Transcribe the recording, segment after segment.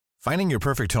Finding your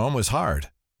perfect home was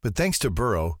hard, but thanks to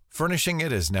Burrow, furnishing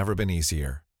it has never been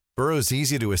easier. Burrow's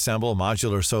easy-to-assemble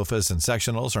modular sofas and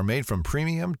sectionals are made from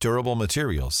premium, durable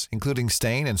materials, including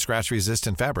stain and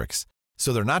scratch-resistant fabrics.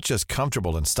 So they're not just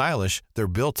comfortable and stylish, they're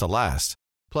built to last.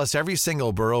 Plus, every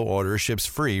single Burrow order ships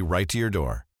free right to your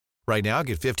door. Right now,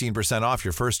 get 15% off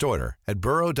your first order at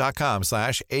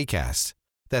burrow.com/ACAST.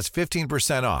 That's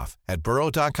 15% off at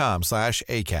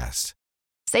burrow.com/ACAST.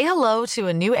 Say hello to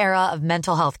a new era of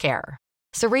mental health care.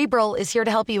 Cerebral is here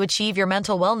to help you achieve your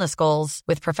mental wellness goals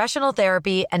with professional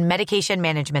therapy and medication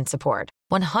management support.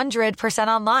 100%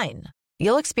 online.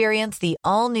 You'll experience the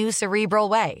all-new Cerebral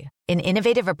Way, an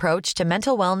innovative approach to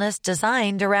mental wellness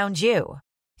designed around you.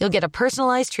 You'll get a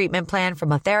personalized treatment plan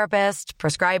from a therapist,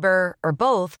 prescriber, or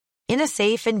both in a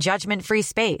safe and judgment-free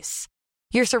space.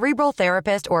 Your Cerebral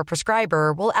therapist or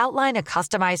prescriber will outline a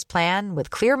customized plan with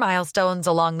clear milestones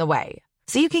along the way,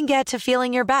 so you can get to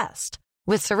feeling your best.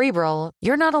 With Cerebral,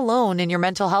 you're not alone in your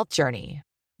mental health journey.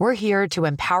 We're here to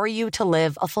empower you to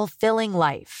live a fulfilling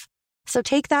life. So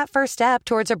take that first step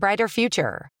towards a brighter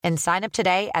future and sign up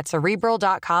today at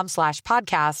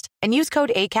Cerebral.com/podcast and use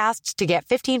code ACAST to get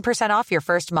 15% off your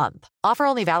first month. Offer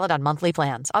only valid on monthly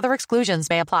plans. Other exclusions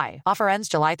may apply. Offer ends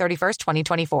July 31st,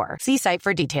 2024. See site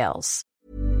for details.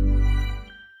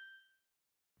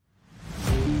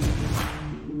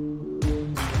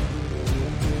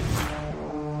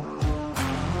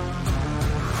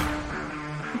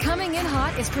 Coming in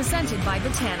Hot is presented by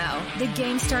Betano. The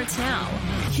game starts now.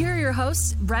 Here are your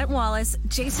hosts, Brent Wallace,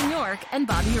 Jason York, and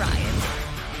Bobby Ryan.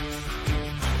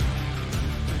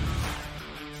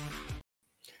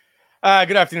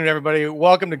 Good afternoon, everybody.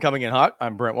 Welcome to Coming in Hot.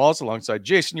 I'm Brent Wallace alongside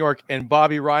Jason York and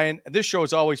Bobby Ryan. This show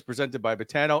is always presented by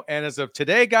Betano. And as of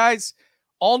today, guys,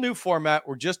 all new format.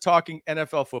 We're just talking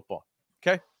NFL football.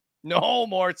 Okay? No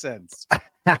more sense.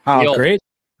 Oh, great.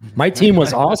 My team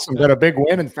was awesome. Got a big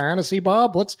win in fantasy,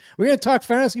 Bob. We're going to talk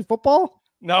fantasy football?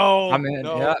 No. I mean,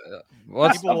 no. yeah.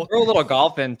 Well, throw a little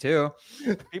golf in, too.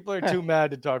 People are too mad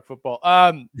to talk football.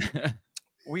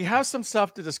 We have some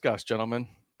stuff to discuss, gentlemen.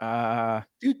 We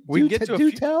can get to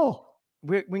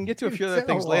a few other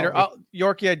things later.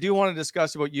 Yorkie, I do want to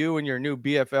discuss about you and your new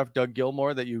BFF, Doug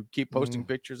Gilmore, that you keep posting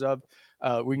pictures of.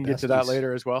 We can get to that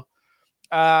later as well.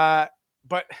 But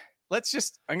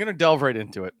I'm going to delve right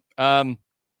into it.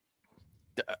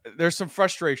 There's some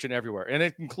frustration everywhere, and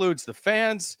it includes the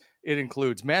fans, it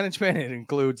includes management, it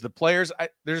includes the players.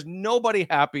 There's nobody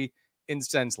happy in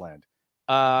Sensland.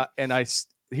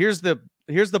 Here's the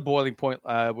boiling point,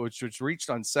 which was reached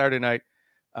on Saturday night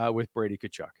with Brady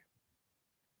Tkachuk.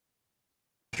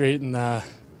 Straight in the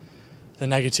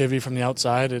negativity from the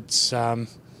outside. It's the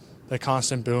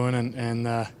constant booing and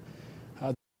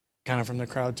kind of from the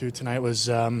crowd too tonight was.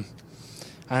 I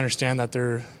understand that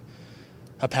they're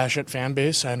a passionate fan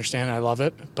base. I understand. I love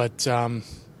it. But, I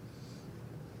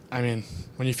mean,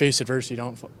 when you face adversity,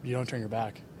 you don't turn your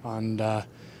back on the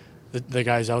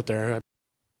guys out there.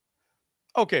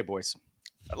 Okay, boys,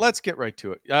 let's get right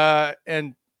to it.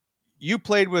 And you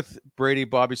played with Brady,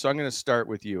 Bobby, so I'm going to start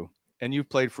with you. And you've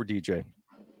played for DJ.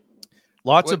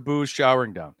 Lots of booze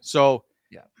showering down. So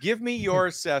give me your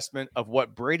assessment of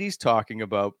what Brady's talking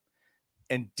about,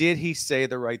 and did he say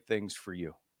the right things for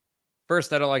you?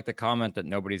 First, I don't like the comment that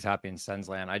nobody's happy in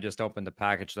Sensland. I just opened a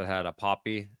package that had a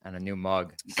poppy and a new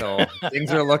mug. So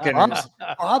things are looking...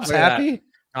 Bob's happy?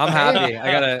 I'm happy.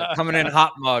 I got a coming in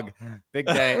hot mug. Big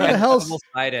day. Where the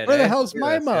hell's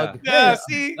my mug? Yeah,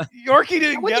 see, Yorkie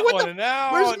didn't get one. And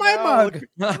now, where's my mug?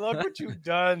 Look what you've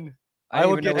done. I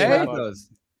will get you those.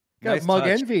 Got nice mug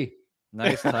touch. Envy.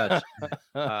 Nice touch.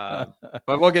 But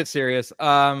we'll get serious.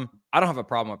 I don't have a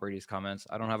problem with Brady's comments.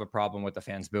 I don't have a problem with the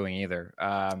fans booing either.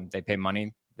 They pay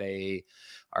money. They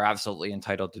are absolutely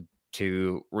entitled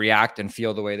to react and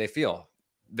feel the way they feel.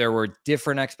 There were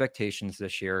different expectations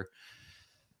this year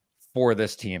for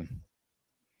this team.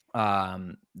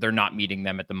 They're not meeting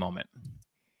them at the moment.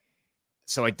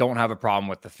 So I don't have a problem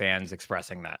with the fans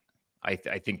expressing that. I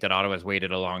think that Ottawa's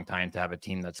waited a long time to have a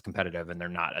team that's competitive, and they're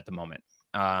not at the moment.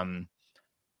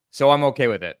 So I'm okay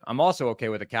with it. I'm also okay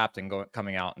with the captain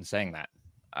coming out and saying that.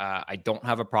 I don't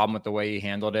have a problem with the way he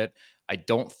handled it. I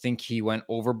don't think he went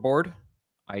overboard.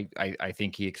 I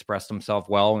think he expressed himself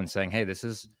well and saying, hey, this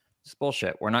is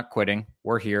bullshit. We're not quitting.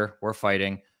 We're here. We're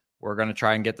fighting. We're going to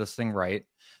try and get this thing right.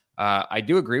 I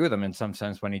do agree with him in some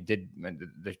sense when he did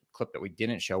the clip that we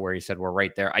didn't show where he said we're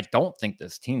right there. I don't think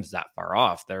this team's that far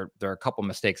off. They're a couple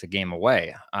mistakes a game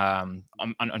away.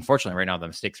 Unfortunately, right now the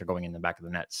mistakes are going in the back of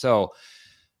the net. So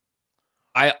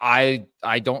I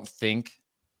don't think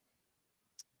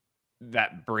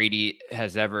that Brady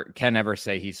can ever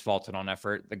say he's faulted on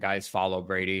effort. The guys follow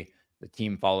Brady. The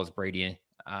team follows Brady.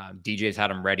 DJ's had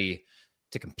him ready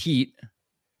to compete.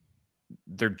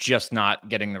 They're just not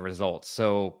getting the results.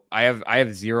 So I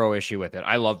have zero issue with it.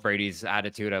 I love Brady's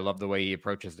attitude. I love the way he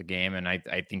approaches the game. And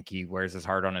I think he wears his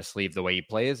heart on his sleeve, the way he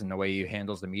plays and the way he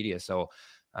handles the media. So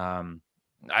I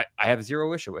have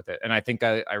zero issue with it. And I think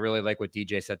I really like what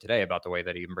DJ said today about the way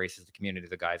that he embraces the community.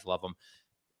 The guys love him.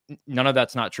 None of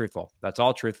that's not truthful. That's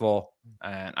all truthful.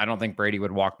 And I don't think Brady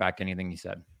would walk back anything he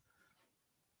said.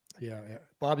 Yeah.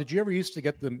 Bob, did you ever used to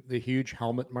get the huge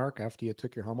helmet mark after you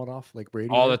took your helmet off, like Brady?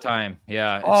 All the time.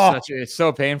 Yeah. It's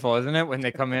so painful, isn't it? When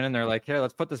they come in and they're like, "Here,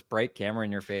 let's put this bright camera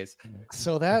in your face."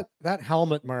 So that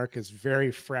helmet mark is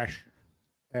very fresh.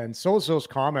 And so is those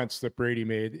comments that Brady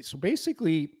made. So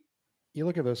basically, you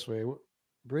look at it this way.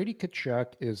 Brady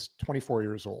Tkachuk is 24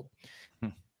 years old.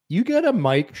 You get a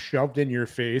mic shoved in your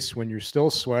face when you're still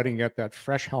sweating, get that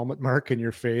fresh helmet mark in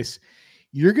your face.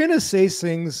 You're going to say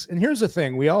things. And here's the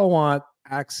thing. We all want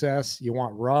access. You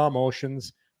want raw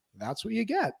emotions. That's what you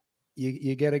get.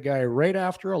 You get a guy right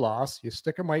after a loss. You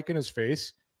stick a mic in his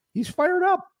face. He's fired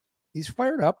up.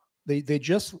 They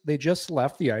just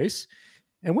left the ice.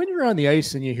 And when you're on the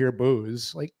ice and you hear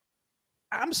boos, like,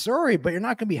 I'm sorry, but you're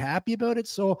not going to be happy about it.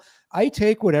 So I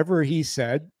take whatever he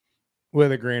said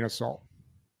with a grain of salt,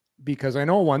 because I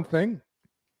know one thing.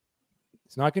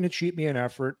 It's not going to cheat me in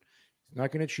effort. He's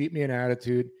not going to cheat me in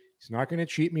attitude. He's not going to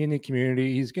cheat me in the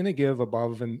community. He's going to give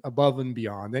above and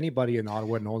beyond. Anybody in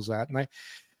Ottawa knows that. And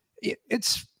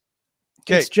it's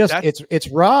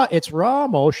raw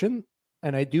emotion.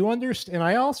 And I do understand. And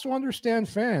I also understand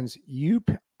fans.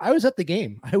 I was at the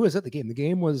game. The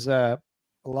game was, a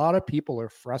lot of people are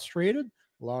frustrated.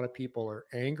 A lot of people are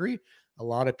angry. A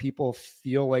lot of people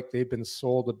feel like they've been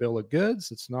sold a bill of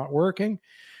goods. It's not working.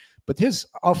 But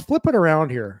I'll flip it around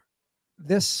here.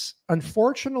 This,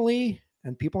 unfortunately,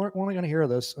 and people aren't going to hear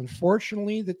this,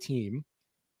 unfortunately, the team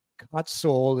got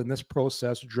sold and this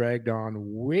process dragged on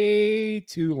way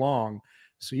too long.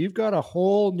 So you've got a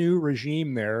whole new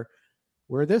regime there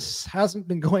where this hasn't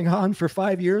been going on for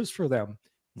 5 years for them.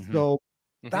 Mm-hmm. So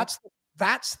that's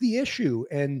the issue.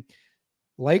 And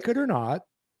like it or not,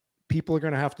 people are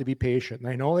going to have to be patient. And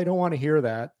I know they don't want to hear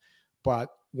that, but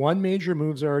one major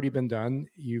move's already been done.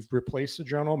 You've replaced the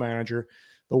general manager.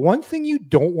 The one thing you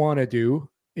don't want to do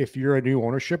if you're a new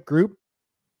ownership group,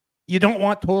 you don't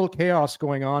want total chaos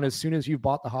going on as soon as you've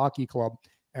bought the hockey club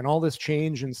and all this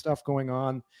change and stuff going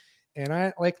on. And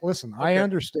I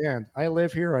understand. I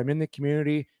live here. I'm in the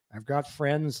community. I've got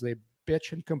friends. They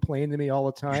bitch and complain to me all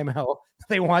the time how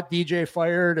they want DJ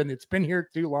fired and it's been here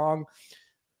too long.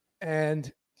 And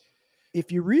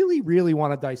if you really, really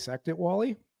want to dissect it,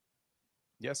 Wally,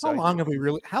 yes, how long have we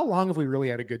really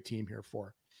had a good team here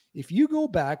for? If you go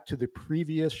back to the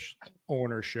previous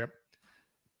ownership,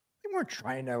 they weren't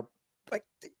trying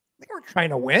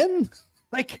to win.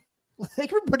 Like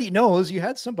everybody knows you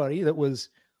had somebody that was.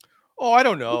 Oh, I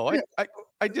don't know.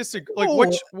 I disagree.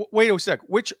 Like, wait a sec.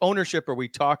 Which ownership are we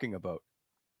talking about?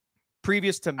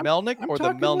 Previous to Melnyk or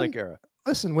the Melnyk era?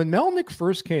 Listen, when Melnyk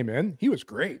first came in, he was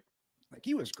great. Like,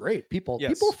 he was great. People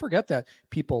forget that.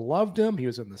 People loved him. He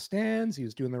was in the stands. He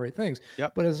was doing the right things.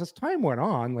 Yep. But as time went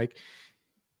on, like,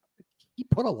 he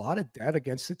put a lot of debt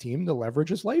against the team to leverage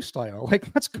his lifestyle. Like,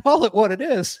 let's call it what it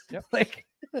is. Yep. Like,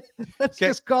 let's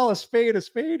just call a spade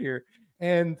here.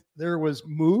 And there was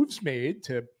moves made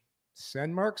to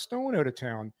send Mark Stone out of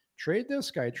town, trade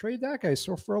this guy, trade that guy.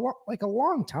 So for a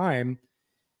long time,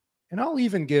 and I'll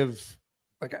even give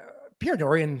Pierre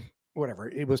Dorian, whatever.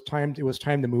 It was time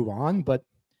to move on, but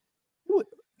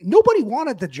nobody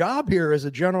wanted the job here as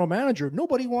a general manager.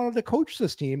 Nobody wanted to coach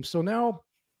this team. So now,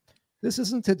 this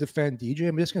isn't to defend DJ.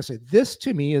 I'm just going to say this,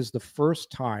 to me, is the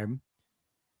first time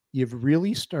you've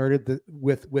really started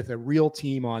with a real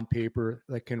team on paper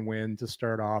that can win to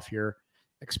start off here.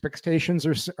 Expectations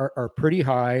are pretty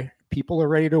high. People are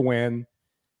ready to win.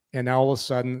 And now all of a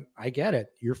sudden, I get it.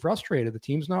 You're frustrated. The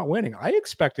team's not winning. I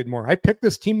expected more. I picked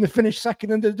this team to finish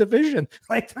second in the division.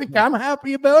 Like I'm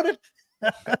happy about it.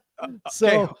 So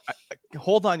okay.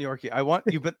 Hold on, Yorkie. I want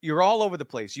you, but you're all over the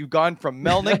place. You've gone from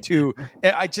Melnyk to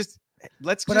I'm bring just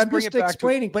it back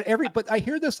explaining. But I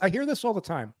hear this all the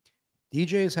time.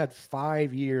 DJ's had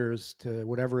 5 years to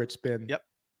whatever it's been.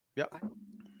 Yep.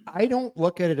 I don't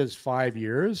look at it as 5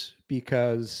 years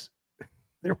because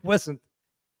there wasn't.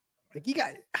 Like, you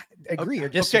got agree or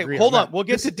disagree. Okay, hold on. We'll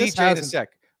get to DJ in a sec.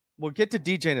 We'll get to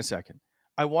DJ in a second.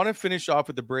 I want to finish off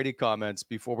with the Brady comments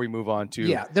before we move on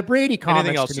to the Brady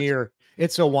comments to me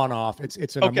it's a one-off.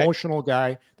 It's an emotional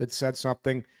guy that said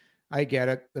something. I get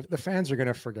it. The fans are going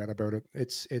to forget about it.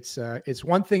 It's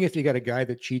one thing if you got a guy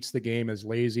that cheats the game, is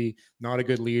lazy, not a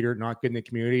good leader, not good in the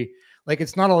community. like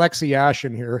it's not Alexi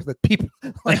Ashen here that people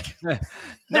like.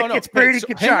 No, it's Brady so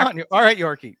Tkachuk. hang on. All right,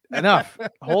 Yorkie, enough.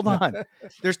 Hold on.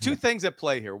 There's two things at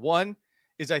play here. One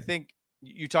is I think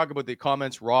you talk about the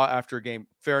comments raw after a game.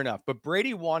 Fair enough. But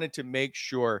Brady wanted to make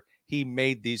sure he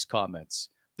made these comments.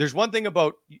 There's one thing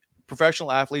about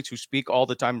professional athletes who speak all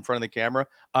the time in front of the camera,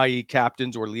 i.e.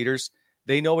 captains or leaders.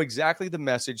 They know exactly the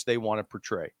message they want to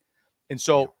portray. And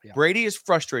so Brady is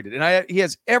frustrated, and he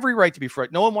has every right to be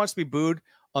frustrated. No one wants to be booed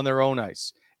on their own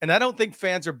ice. And I don't think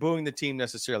fans are booing the team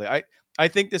necessarily. I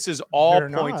think this is all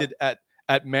pointed at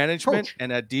management Coach.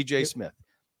 And at DJ Smith,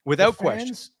 without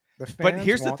question. But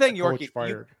here's the thing,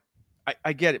 Yorkie.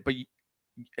 I get it, but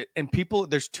and people,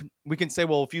 we can say,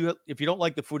 well, if you don't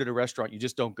like the food at a restaurant, you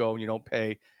just don't go and you don't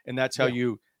pay, and that's how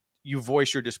you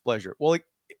voice your displeasure. Well,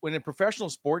 when a professional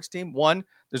sports team, one,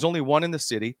 there's only one in the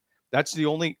city. It's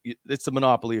the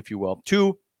monopoly, if you will.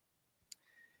 Two,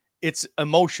 it's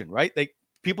emotion, right?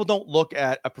 People don't look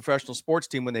at a professional sports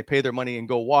team when they pay their money and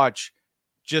go watch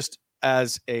just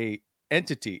as a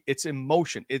entity. It's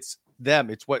emotion. It's them.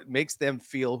 It's what makes them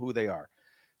feel who they are.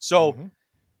 So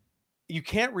you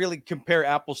can't really compare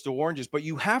apples to oranges, but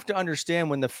you have to understand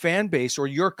when the fan base or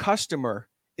your customer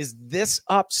is this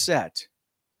upset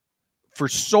for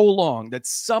so long that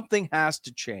something has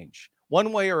to change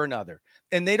one way or another.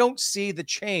 And they don't see the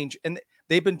change. And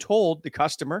they've been told, the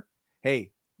customer,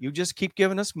 hey, you just keep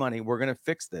giving us money. We're going to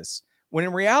fix this. When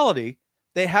in reality,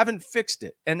 they haven't fixed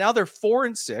it. And now they're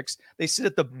 4-6. They sit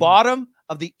at the bottom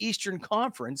of the Eastern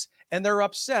Conference, and they're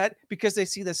upset because they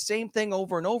see the same thing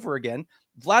over and over again.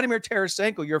 Vladimir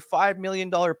Tarasenko, your $5 million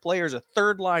player, is a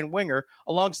third-line winger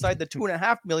alongside the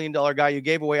 $2.5 million guy you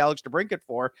gave away Alex DeBrincat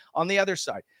for on the other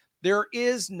side. There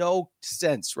is no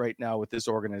sense right now with this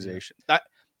organization.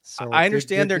 I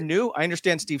understand they're new. I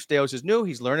understand Steve Stais is new.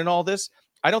 He's learning all this.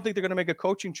 I don't think they're going to make a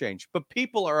coaching change. But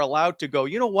people are allowed to go,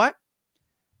 you know what?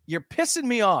 You're pissing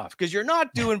me off because you're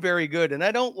not doing very good, and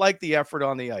I don't like the effort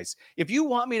on the ice. If you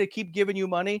want me to keep giving you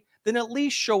money, then at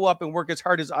least show up and work as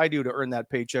hard as I do to earn that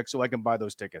paycheck so I can buy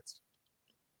those tickets.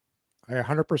 I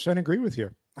 100% agree with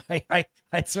you. I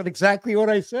said exactly what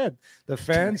I said. The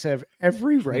fans have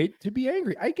every right to be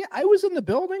angry. I was in the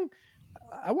building.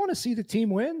 I want to see the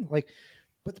team win.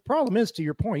 But the problem is, to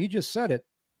your point, you just said it.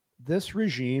 This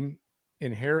regime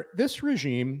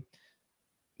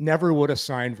never would have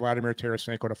signed Vladimir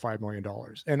Tarasenko to $5 million.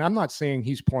 And I'm not saying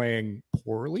he's playing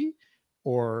poorly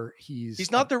or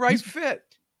he's not the right fit.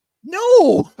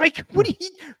 No,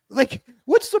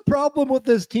 what's the problem with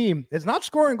this team? It's not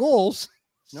scoring goals.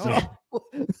 No, so,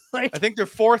 I think they're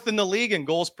fourth in the league in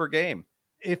goals per game.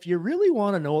 If you really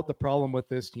want to know what the problem with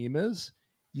this team is,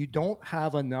 you don't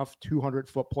have enough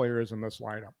 200-foot players in this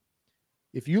lineup.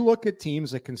 If you look at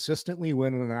teams that consistently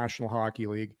win in the National Hockey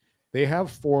League, they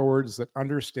have forwards that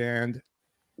understand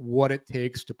what it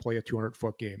takes to play a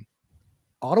 200-foot game.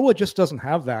 Ottawa just doesn't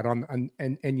have that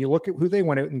and you look at who they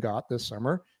went out and got this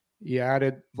summer. You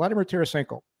added Vladimir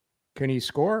Tarasenko. Can he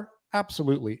score?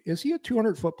 Absolutely. Is he a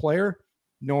 200-foot player?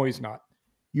 No, he's not.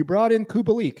 You brought in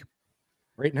Kubalik.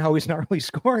 Right now, he's not really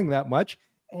scoring that much,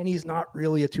 and he's not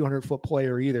really a 200-foot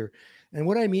player either. And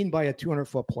what I mean by a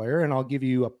 200-foot player, and I'll give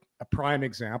you a prime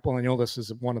example. I know this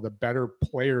is one of the better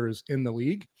players in the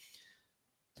league.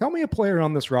 Tell me a player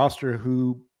on this roster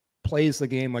who plays the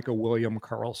game like a William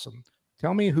Karlsson.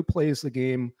 Tell me who plays the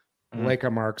game like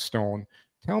a Mark Stone.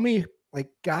 Tell me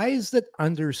guys that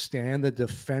understand the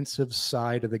defensive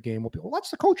side of the game. Well,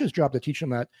 that's the coach's job to teach them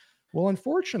that. Well,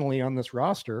 unfortunately, on this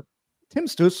roster, Tim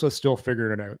Stützle still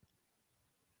figured it out.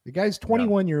 The guy's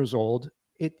 21 years old.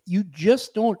 You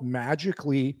just don't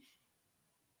magically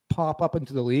pop up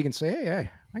into the league and say, hey,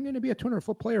 I'm going to be a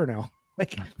 200-foot player now.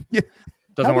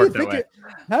 Doesn't work that way.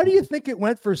 How do you think it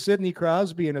went for Sidney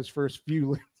Crosby in his first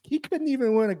few? He couldn't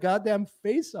even win a goddamn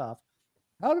face-off.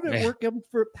 How did it work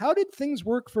how did things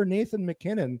work for Nathan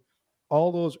McKinnon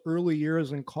all those early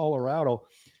years in Colorado?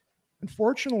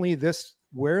 Unfortunately,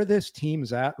 where this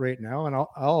team's at right now, and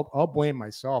I'll blame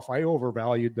myself. I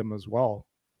overvalued them as well,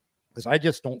 because I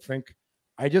just don't think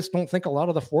a lot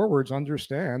of the forwards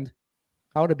understand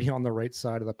how to be on the right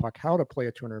side of the puck, how to play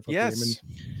a 200-foot game. And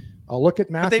I'll look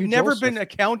at Matthew. But they've never been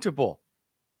accountable.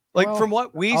 From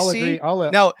what we see,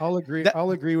 I'll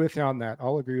agree with you on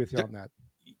that.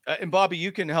 And Bobby,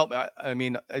 you can help. I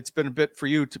mean, it's been a bit for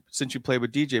you since you played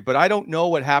with DJ, but I don't know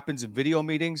what happens in video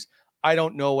meetings. I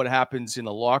don't know what happens in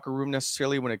the locker room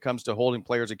necessarily when it comes to holding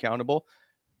players accountable.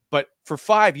 But for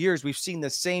 5 years, we've seen the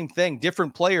same thing,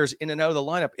 different players in and out of the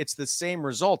lineup. It's the same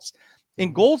results.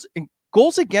 In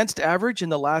goals against average in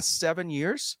the last 7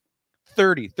 years,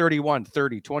 30, 31,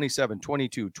 30, 27,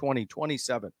 22, 20,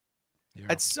 27.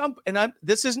 Yeah.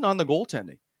 This isn't on the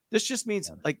goaltending. This just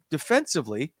means like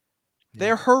defensively,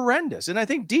 they're horrendous. And I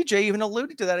think DJ even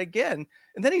alluded to that again.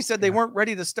 And then he said they weren't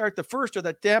ready to start the first, or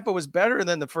that Tampa was better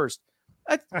than the first.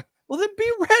 Well, then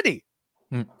be ready.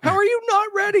 How are you not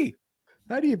ready?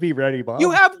 How do you be ready, Bob?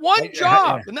 You have one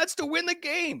job, and that's to win the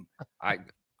game.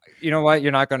 You know what?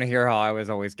 You're not going to hear how I was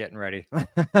always getting ready. I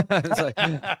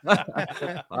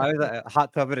was a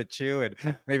hot tub at a chew and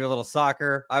maybe a little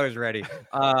soccer. I was ready.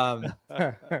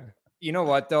 You know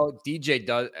what though? DJ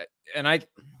does, and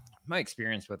my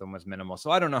experience with him was minimal,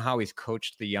 so I don't know how he's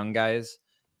coached the young guys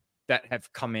that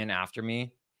have come in after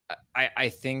me. I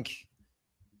think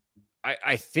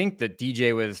that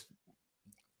DJ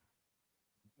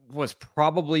was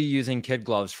probably using kid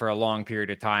gloves for a long period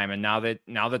of time, and now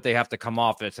that they have to come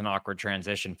off, it's an awkward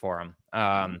transition for him.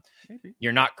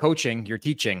 You're not coaching, you're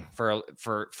teaching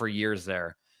for years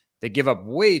there. They give up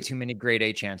way too many grade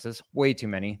A chances, way too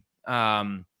many.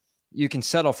 You can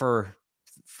settle for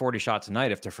 40 shots a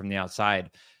night if they're from the outside.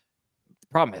 The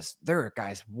problem is there are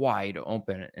guys wide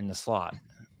open in the slot,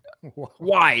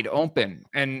 wide open.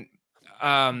 And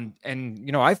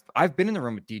you know, I've been in the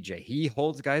room with DJ. He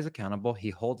holds guys accountable. He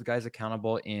holds guys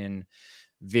accountable in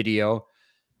video.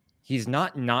 He's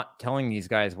not telling these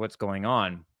guys what's going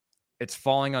on. It's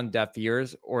falling on deaf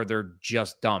ears, or they're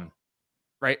just dumb,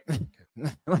 right?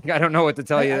 Like, I don't know what to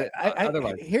tell you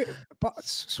otherwise.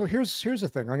 So here's the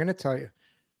thing. I'm going to tell you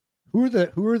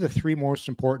who are the three most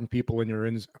important people in your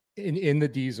in the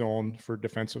D zone for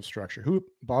defensive structure.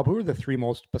 Bob? Who are the three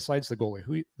most besides the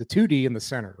goalie? The 2D in the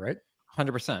center, right?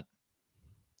 100%.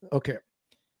 Okay.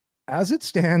 As it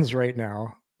stands right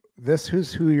now, this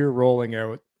is who you're rolling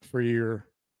out for your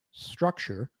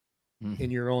structure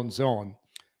in your own zone.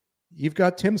 You've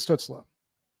got Tim Stützle,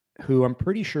 who I'm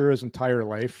pretty sure his entire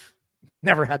life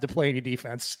never had to play any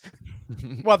defense.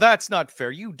 Well, that's not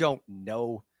fair. You don't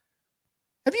know.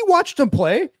 Have you watched him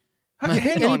play?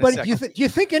 Do you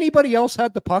think anybody else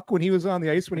had the puck when he was on the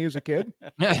ice when he was a kid?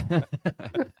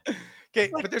 Okay,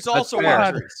 but there's also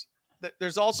injuries.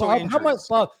 There's also injuries.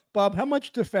 Bob, how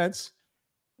much defense?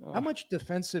 How much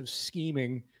defensive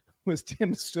scheming was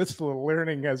Tim Stützle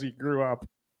learning as he grew up?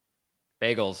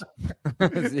 Bagels.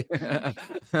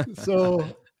 So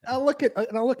I'll look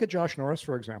at Josh Norris,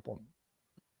 for example.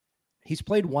 He's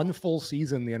played one full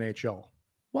season in the NHL.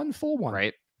 One full one.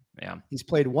 Right. Yeah. He's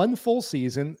played one full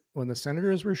season when the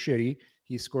Senators were shitty.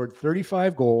 He scored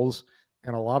 35 goals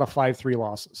and a lot of 5-3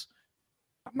 losses.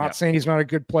 I'm not saying he's not a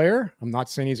good player. I'm not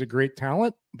saying he's a great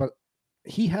talent, but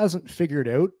he hasn't figured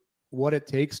out what it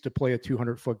takes to play a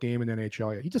 200-foot game in the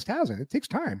NHL yet. He just hasn't. It takes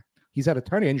time. He's had a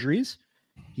ton of injuries.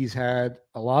 He's had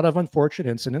a lot of unfortunate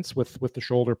incidents with the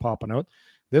shoulder popping out.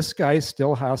 This guy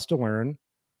still has to learn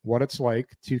what it's like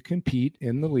to compete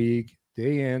in the league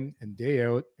day in and day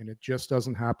out, and it just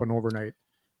doesn't happen overnight.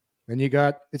 Then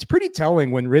it's pretty telling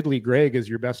when Ridley Gregg is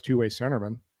your best two-way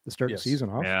centerman to start the season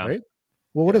off, right?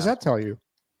 Well, what does that tell you?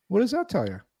 What does that tell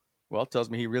you? Well, it tells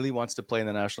me he really wants to play in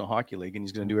the National Hockey League, and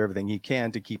he's going to do everything he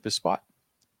can to keep his spot.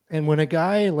 And when a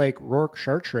guy like Rourke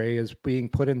Chartre is being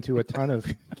put into a ton of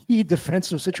key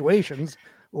defensive situations,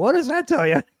 what does that tell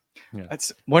you? Yeah.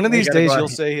 That's one of these days you'll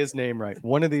say his name right.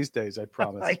 One of these days, I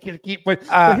promise. I can keep, but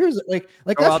here's go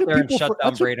that's out what there people and shut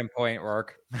down Braden Point,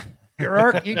 Rourke.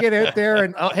 Rourke, you get out there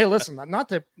and hey, listen, not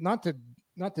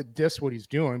to diss what he's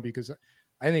doing, because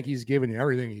I think he's given you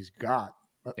everything he's got.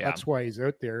 That's why he's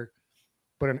out there.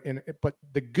 But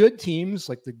the good teams,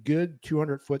 like the good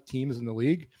 200-foot teams in the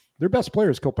league, their best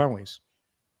players kill penalties.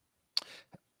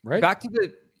 Right?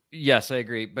 Yes, I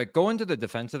agree. But going to the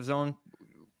defensive zone,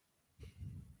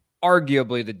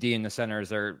 arguably the D and the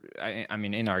centers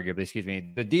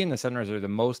inarguably, the D and the centers are the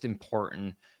most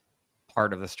important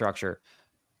part of the structure.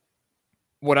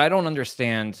 What I don't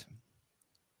understand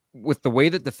with the way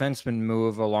that defensemen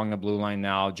move along the blue line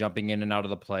now, jumping in and out of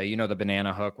the play, the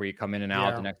banana hook where you come in and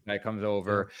out, the next guy comes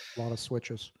over. A lot of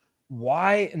switches.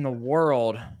 Why in the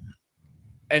world,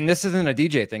 and this isn't a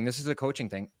DJ thing, this is a coaching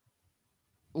thing,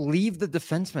 leave the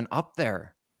defenseman up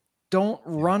there. Don't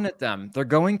run at them. They're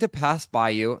going to pass by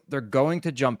you. They're going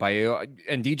to jump by you.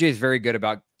 And DJ is very good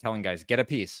about telling guys, get a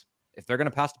piece. If they're going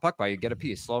to pass the puck by you, get a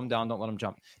piece. Slow them down. Don't let them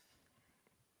jump.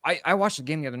 I watched the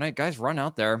game the other night. Guys run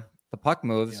out there. The puck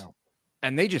moves,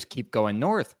 and they just keep going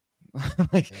north.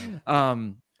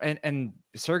 And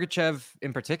Sergachev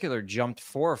in particular jumped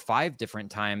 4 or 5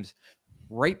 different times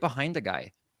right behind the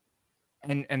guy.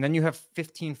 And then you have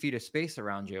 15 feet of space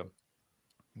around you.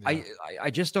 Yeah. I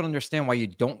just don't understand why you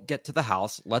don't get to the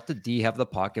house, let the D have the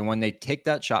puck, and when they take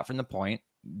that shot from the point,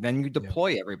 then you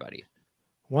deploy everybody.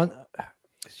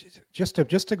 Just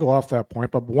to go off that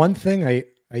point, but one thing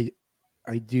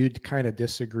I do kind of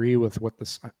disagree with what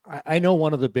this. I know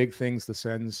one of the big things the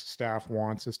Sens staff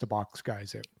wants is to box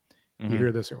guys out. You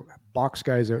hear this: box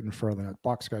guys out in front of the net,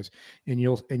 box guys, and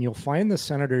you'll find the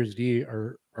Senators D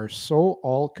are so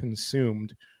all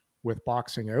consumed with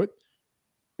boxing out.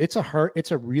 It's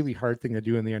a really hard thing to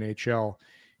do in the NHL.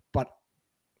 But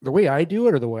the way I do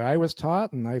it, or the way I was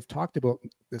taught, and I've talked about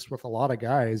this with a lot of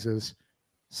guys, is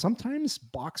sometimes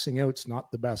boxing out's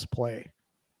not the best play.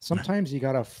 Sometimes you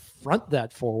got to front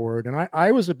that forward. And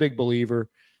I was a big believer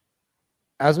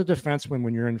as a defenseman,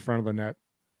 when you're in front of the net,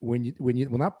 when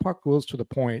that puck goes to the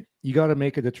point, you got to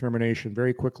make a determination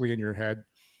very quickly in your head.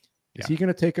 Is he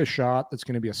going to take a shot that's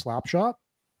going to be a slap shot?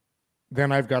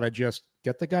 Then I've got to just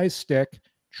get the guy's stick,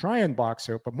 try and box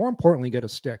out, but more importantly, get a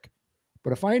stick.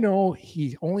 But if I know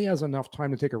he only has enough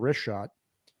time to take a wrist shot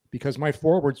because my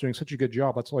forward's doing such a good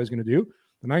job, that's all he's going to do,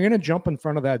 then I'm going to jump in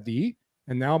front of that D,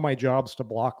 and now my job's to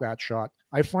block that shot.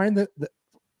 I find that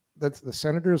the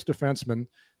Senators defensemen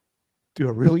do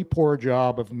a really poor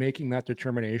job of making that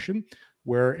determination,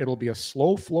 where it'll be a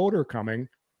slow floater coming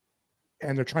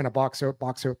and they're trying to box out,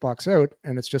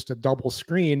 and it's just a double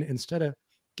screen instead of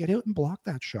get out and block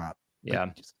that shot. Yeah.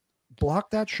 Like, just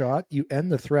block that shot, you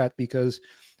end the threat, because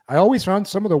I always found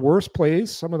some of the worst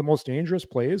plays, some of the most dangerous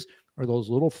plays are those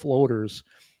little floaters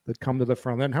that come to the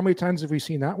front. Then how many times have we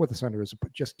seen that with the Senators?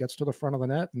 It just gets to the front of the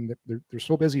net and they're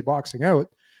so busy boxing out.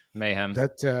 Mayhem.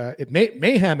 That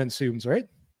mayhem ensues, right?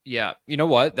 Yeah. You know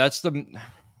what? That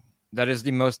is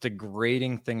the most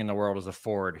degrading thing in the world as a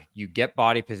forward. You get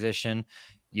body position,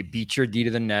 you beat your D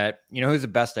to the net. You know who's the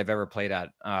best I've ever played at?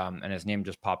 And his name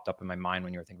just popped up in my mind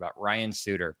when you were thinking about Ryan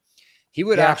Suter. He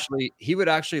would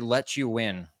actually let you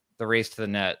win the race to the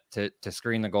net to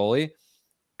screen the goalie,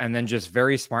 and then just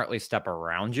very smartly step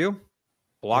around you,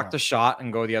 block the shot,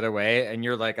 and go the other way. And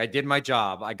you're like, I did my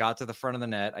job. I got to the front of the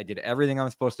net. I did everything I'm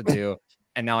supposed to do.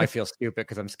 And now I feel stupid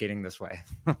because I'm skating this way.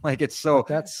 Like it's so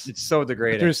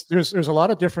degrading. There's a lot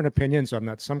of different opinions on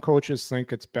that. Some coaches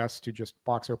think it's best to just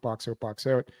box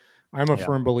out. I'm a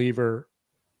firm believer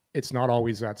it's not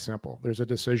always that simple. There's a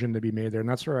decision to be made there. And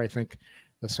that's where I think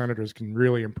the Senators can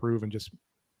really improve and just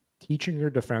teaching their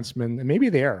defensemen, and maybe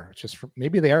they are. It's just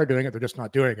maybe they are doing it. They're just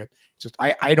not doing it. It's just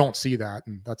I don't see that,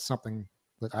 and that's something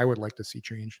that I would like to see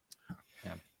change.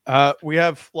 Yeah. We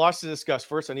have lots to discuss.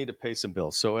 First, I need to pay some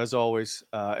bills. So as always,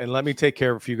 and let me take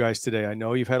care of you guys today. I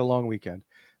know you've had a long weekend.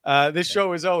 This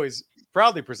show is always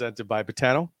proudly presented by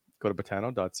Betano. Go to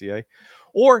betano.ca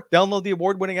or download the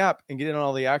award-winning app and get in on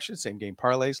all the action. Same game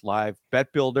parlays, live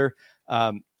bet builder.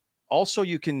 Also,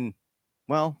 you can.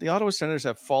 Well, the Ottawa Senators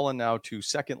have fallen now to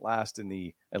second last in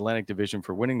the Atlantic Division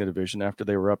for winning the division after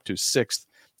they were up to sixth.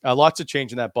 Lots of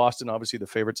change in that. Boston, obviously, the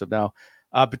favorites of now.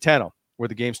 Betano, where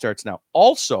the game starts now.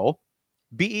 Also,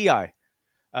 BEI,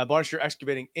 Bonnechere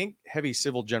Excavating Inc., heavy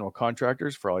civil general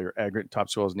contractors for all your aggregate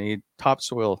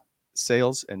topsoil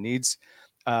sales and needs.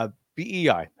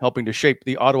 BEI, helping to shape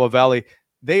the Ottawa Valley.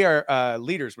 They are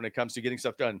leaders when it comes to getting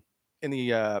stuff done in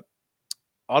the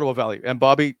Ottawa Valley. And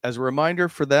Bobby, as a reminder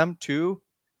for them to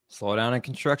slow down in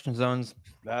construction zones.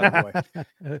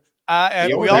 And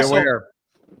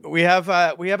we have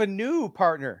a new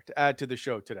partner to add to the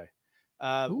show today.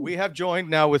 We have joined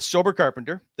now with Sober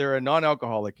Carpenter. They're a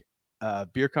non-alcoholic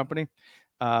beer company.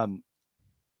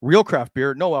 Real craft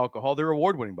beer, no alcohol. They're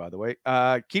award-winning, by the way.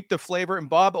 Keep the flavor. And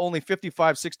Bob, only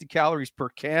 55, 60 calories per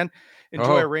can.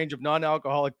 Enjoy a range of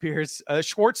non-alcoholic beers.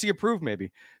 Schwartzy approved,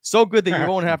 maybe. So good that you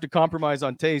won't have to compromise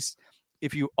on taste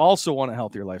if you also want a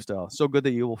healthier lifestyle. So good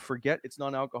that you will forget it's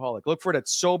non-alcoholic. Look for it at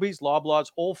Sobeys, Loblaws,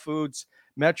 Whole Foods,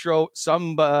 Metro,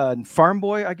 some Farm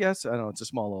Boy, I guess. I don't know. It's a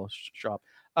small little shop.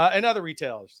 And other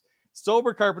retailers.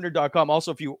 SoberCarpenter.com.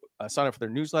 Also, if you sign up for their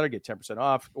newsletter, get 10%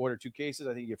 off. Order 2 cases.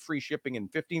 I think you get free shipping and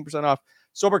 15% off.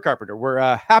 Sober Carpenter. We're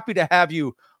happy to have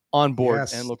you on board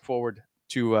and look forward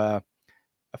to a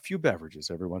few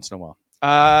beverages every once in a while.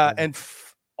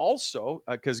 Also,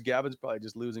 because Gavin's probably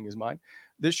just losing his mind,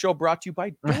 this show brought to you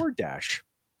by DoorDash.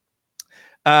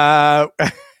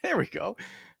 There we go.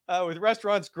 With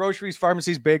restaurants, groceries,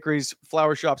 pharmacies, bakeries,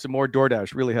 flower shops, and more,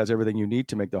 DoorDash really has everything you need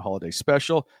to make the holiday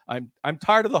special. I'm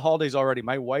tired of the holidays already.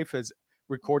 My wife has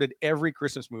recorded every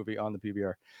Christmas movie on the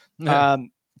PBR.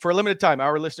 For a limited time,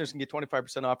 our listeners can get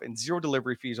 25% off and 0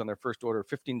 delivery fees on their first order of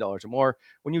 $15 or more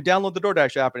when you download the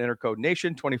DoorDash app and enter code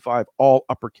NATION25, all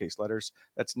uppercase letters.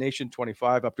 That's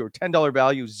NATION25, up to a $10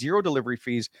 value, 0 delivery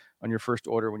fees on your first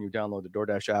order when you download the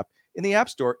DoorDash app. In the App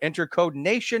Store, enter code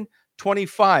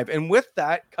NATION25. And with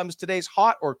that comes today's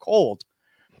hot or cold.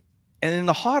 And in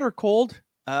the hot or cold,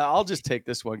 I'll just take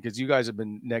this one because you guys have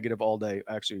been negative all day.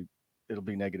 Actually, it'll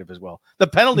be negative as well. The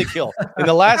penalty kill in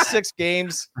the last 6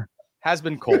 games has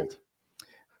been cold.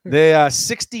 They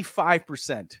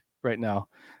 65% right now.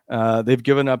 They've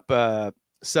given up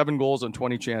 7 goals on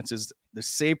 20 chances. The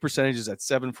save percentage is at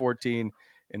 714,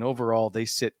 and overall they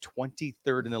sit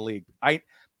 23rd in the league.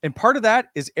 And part of that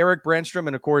is Eric Brandstrom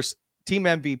and, of course, team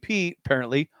MVP,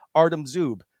 apparently, Artem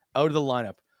Zub out of the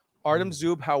lineup. Artem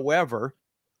Zub, however,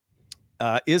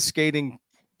 is skating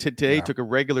today, took a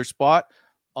regular spot.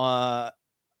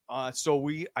 So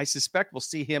I suspect we'll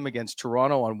see him against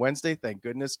Toronto on Wednesday. Thank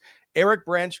goodness. Eric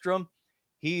Brandstrom,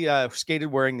 he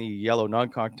skated wearing the yellow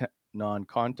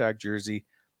non-contact jersey.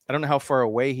 I don't know how far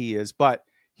away he is, but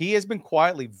he has been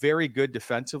quietly very good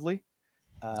defensively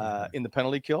in the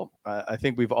penalty kill. I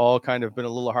think we've all kind of been a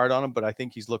little hard on him, but I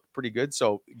think he's looked pretty good.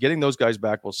 So getting those guys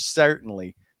back will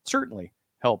certainly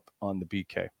help on the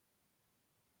BK.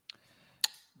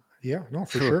 Yeah, no,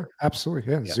 for sure.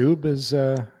 Absolutely. Yeah. Zub is,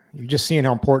 you're just seeing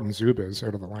how important Zub is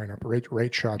out of the lineup.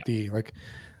 Right shot D. Like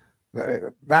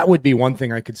that would be one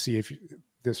thing I could see if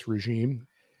this regime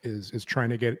is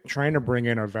trying to bring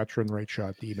in a veteran right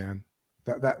shot D man.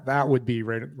 That would be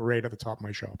right at the top of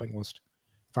my shopping list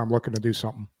if I'm looking to do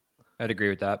something. I'd agree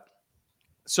with that.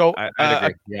 So I'd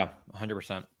agree. Yeah,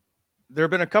 100%. There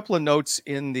have been a couple of notes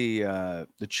in the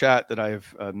chat that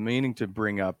I've meaning to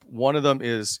bring up. One of them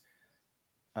is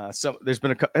there's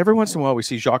been every once in a while we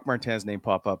see Jacques Martin's name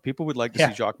pop up. People would like to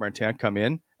see Jacques Martin come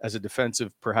in as a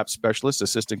defensive, perhaps specialist,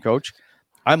 assistant coach.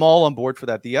 I'm all on board for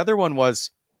that. The other one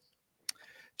was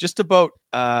just about,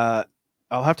 I'll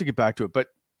have to get back to it, but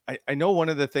I know one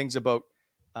of the things about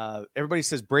everybody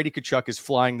says Brady Tkachuk is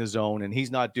flying the zone and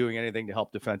he's not doing anything to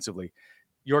help defensively.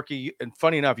 Yorkie, and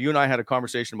funny enough, you and I had a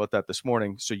conversation about that this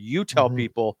morning. So you tell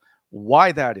people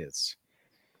why that is.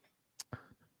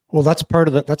 Well, that's part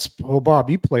of Bob,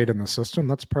 you played in the system.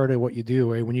 That's part of what you do.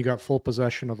 When you got full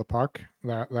possession of the puck,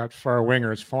 that far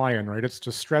winger is flying, right? It's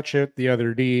to stretch it the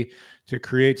other D to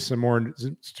create some more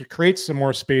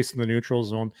space in the neutral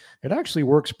zone. It actually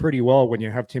works pretty well when you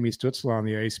have Timmy Stützle on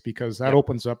the ice because that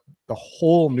opens up the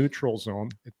whole neutral zone.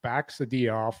 It backs the D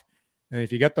off. And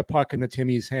if you get the puck into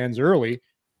Timmy's hands early,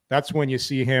 that's when you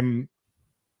see him.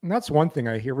 And that's one thing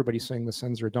I hear everybody saying the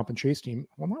Sens are a dump and chase team.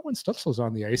 Well, not when Stützle's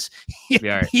on the ice.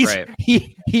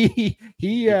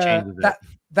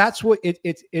 That's what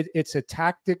it's a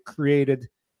tactic created,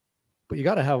 but you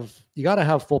got to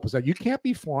have full possession. You can't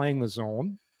be flying the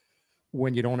zone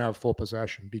when you don't have full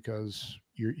possession because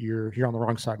you're on the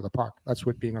wrong side of the puck. That's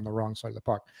what being on the wrong side of the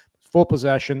puck. Full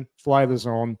possession, fly the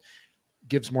zone,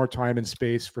 gives more time and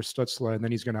space for Stützle, and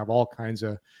then he's going to have all kinds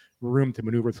of room to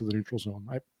maneuver through the neutral zone.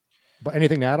 But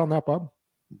anything to add on that, Bob?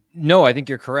 No, I think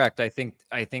you're correct. I think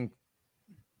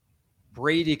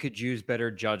Brady could use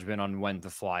better judgment on when to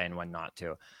fly and when not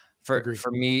to. For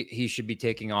me, he should be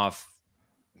taking off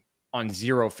on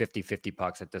 0 50-50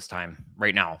 pucks at this time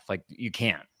right now. Like you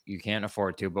can't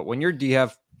afford to. But when you're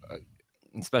DF,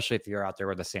 especially if you're out there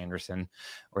with a Sanderson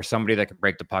or somebody that can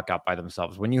break the puck out by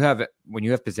themselves, when you have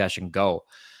possession, go.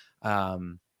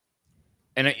 And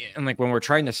like when we're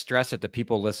trying to stress it to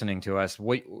people listening to us,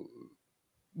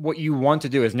 what you want to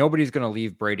do is nobody's going to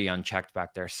leave Brady unchecked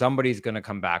back there. Somebody's going to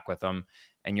come back with them,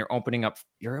 and you're opening up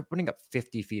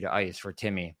 50 feet of ice for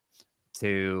Timmy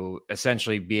to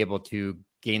essentially be able to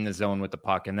gain the zone with the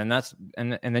puck. And then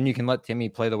and then you can let Timmy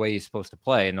play the way he's supposed to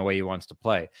play and the way he wants to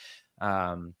play.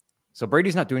 So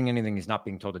Brady's not doing anything he's not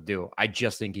being told to do. I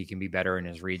just think he can be better in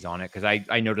his reads on it because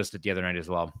I noticed it the other night as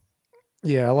well.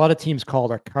 Yeah, a lot of teams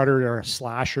call it a cutter or a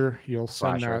slasher. You'll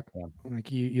send that. Yeah.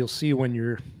 Like you'll see when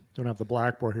you're don't have the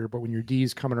blackboard here, but when your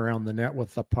D's coming around the net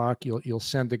with the puck, you'll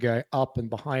send the guy up and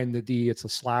behind the D. It's a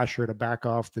slasher to back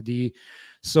off the D.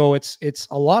 So it's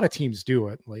a lot of teams do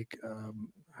it. Like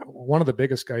one of the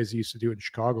biggest guys who used to do it in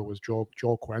Chicago was Joel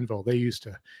Quenneville. They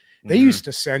used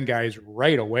to send guys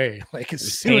right away. Like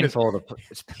it's painful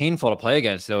to play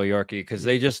against though, Yorkie,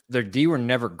 because their D were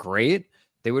never great.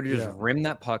 They would have just rimmed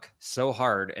that puck so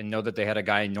hard and know that they had a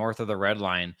guy north of the red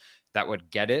line that would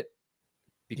get it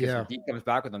because the D comes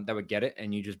back with them that would get it,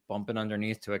 and you just bump it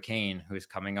underneath to a Kane who's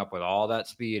coming up with all that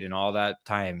speed and all that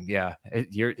time. Yeah,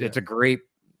 it's a great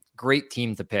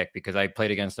team to pick because I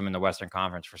played against them in the Western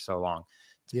Conference for so long.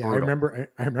 It's brutal.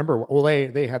 I remember. Well,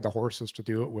 they had the horses to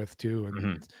do it with too,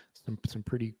 and some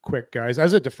pretty quick guys.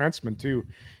 As a defenseman too,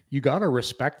 you got to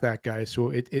respect that guy.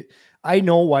 So I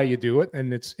know why you do it,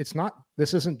 and it's not.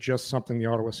 This isn't just something the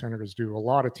Ottawa Senators do. A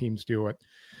lot of teams do it.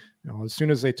 You know, as soon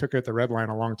as they took out the red line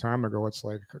a long time ago, it's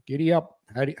like giddy up.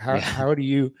 How do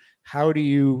you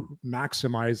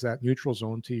maximize that neutral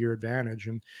zone to your advantage?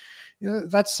 And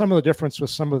that's some of the difference with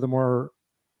some of the more.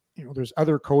 There's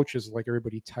other coaches like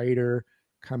everybody tighter.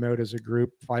 Come out as a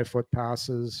group, 5-foot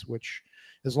passes, which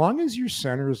as long as your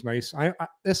center is nice,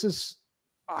 this is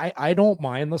I don't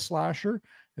mind the slasher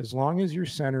as long as your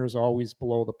center is always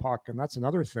below the puck. And that's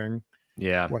another thing.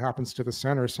 Yeah. What happens to the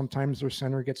center? Sometimes their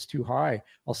center gets too high.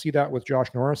 I'll see that with Josh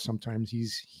Norris. Sometimes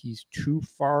he's too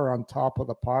far on top of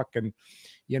the puck and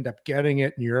you end up getting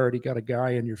it and you already got a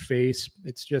guy in your face.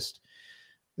 It's just,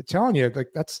 I'm telling you, like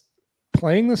that's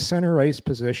playing the center ice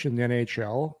position in the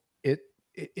NHL.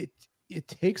 It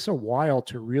takes a while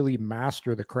to really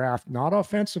master the craft, not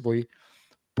offensively,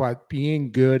 but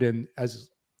being good and as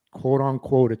quote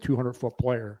unquote a 200-foot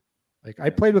player. Like I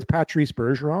played with Patrice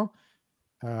Bergeron.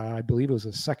 I believe it was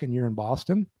his second year in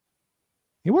Boston.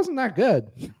 He wasn't that good.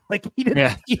 Like he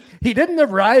didn't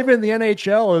arrive in the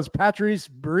NHL as Patrice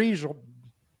Bergeron,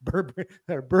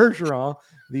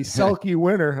 the Selke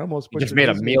winner. Almost you just made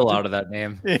a meal out of that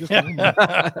name.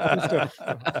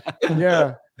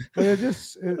 Yeah, but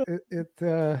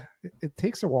it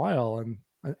takes a while.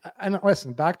 And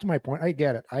listen, back to my point. I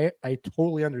get it. I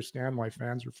totally understand why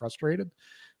fans are frustrated.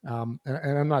 And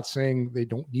I'm not saying they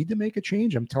don't need to make a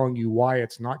change. I'm telling you why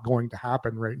it's not going to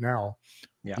happen right now.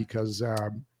 Yeah. Because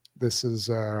this is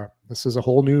a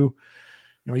whole new.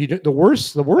 The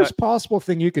worst possible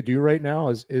thing you could do right now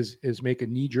is make a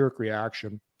knee-jerk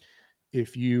reaction.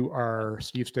 If you are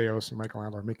Steve Staios and Michael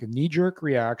Andlauer, make a knee-jerk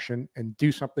reaction and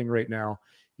do something right now.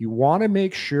 You want to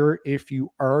make sure if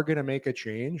you are going to make a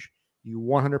change, you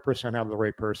 100% have the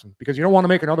right person because you don't want to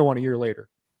make another one a year later.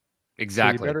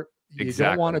 Exactly. So you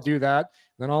don't want to do that.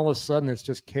 Then all of a sudden it's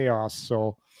just chaos.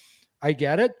 So I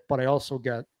get it, but I also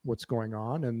get what's going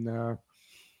on. And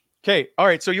okay. All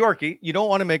right. So Yorkie, you don't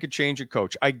want to make a change at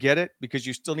coach. I get it because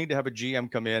you still need to have a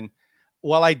GM come in.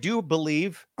 While I do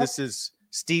believe this is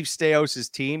Steve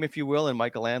Staios' team, if you will, and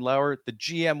Michael Andlauer, the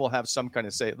GM will have some kind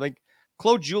of say. Like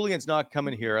Claude Julien's not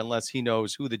coming here unless he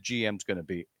knows who the GM's going to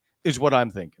be, is what I'm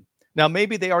thinking. Now,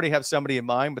 maybe they already have somebody in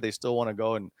mind, but they still want to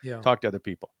go and talk to other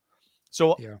people.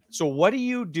 So what do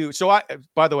you do? So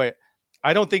by the way,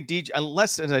 I don't think DJ,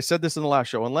 unless, as I said this in the last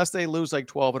show, unless they lose like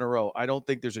 12 in a row, I don't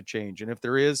think there's a change. And if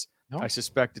there is, I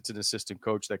suspect it's an assistant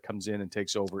coach that comes in and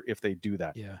takes over if they do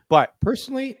that. Yeah. But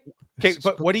personally, okay,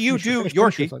 but what do you do,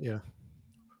 Yorkie?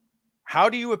 How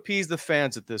do you appease the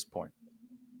fans at this point?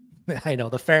 I know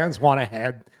the fans want a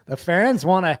head. The fans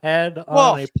want a head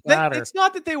on a platter. It's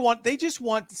not that they want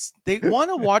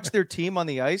to watch their team on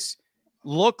the ice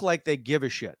look like they give a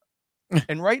shit.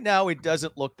 And right now, it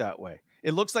doesn't look that way.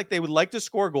 It looks like they would like to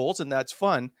score goals, and that's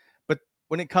fun. But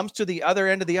when it comes to the other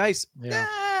end of the ice,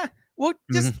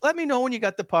 just let me know when you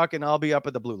got the puck, and I'll be up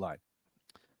at the blue line.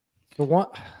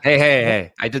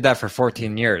 Hey! I did that for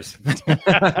 14 years.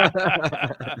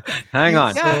 Hang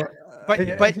on. Yeah,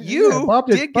 but you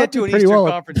did get to an Eastern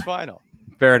Conference final.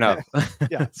 Fair enough.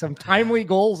 Yeah, some timely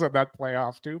goals in that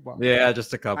playoff too, Bob. Yeah,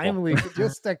 just a couple.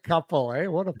 Just a couple. Eh?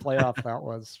 What a playoff that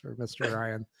was for Mr.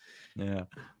 Ryan. Yeah.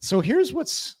 So here's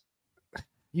what's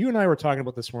you and I were talking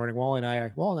about this morning. Wally and I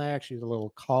actually did a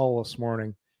little call this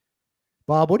morning.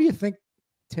 Bob, what do you think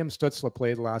Tim Stützle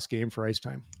played last game for ice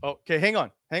time? Okay, hang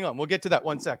on. We'll get to that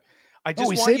one sec. I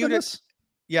just want you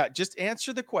to just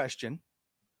answer the question.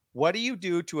 What do you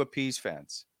do to appease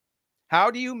fans? How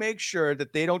do you make sure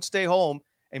that they don't stay home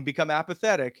and become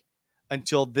apathetic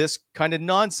until this kind of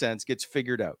nonsense gets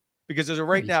figured out? Because as of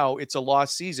right now, it's a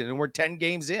lost season and we're 10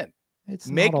 games in. It's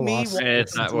not a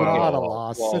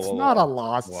loss. It's not a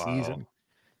lost season.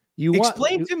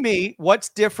 Explain to me what's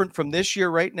different from this year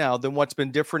right now than what's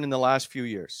been different in the last few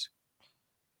years.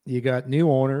 You got new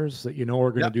owners that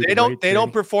are going to do. They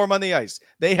don't perform on the ice.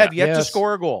 They have yet to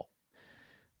score a goal.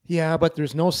 Yeah, but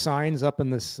there's no signs up in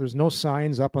this. There's no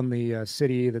signs up on the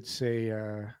city that say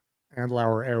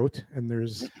Andlauer out, and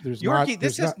there's Yorkie.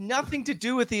 This has nothing to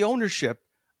do with the ownership.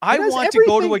 I want to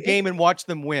go to a game and watch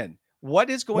them win.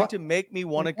 What is going to make me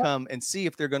want to come and see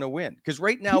if they're going to win? Because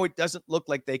right now it doesn't look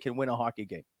like they can win a hockey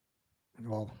game.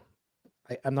 Well,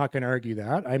 I'm not going to argue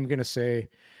that. I'm going to say,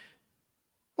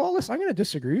 well, listen, I'm going to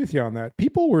disagree with you on that.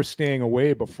 People were staying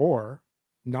away before,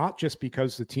 not just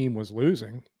because the team was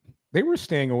losing. They were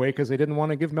staying away because they didn't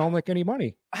want to give Melnyk any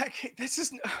money. This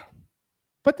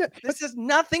has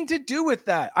nothing to do with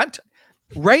that.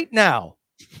 Right now,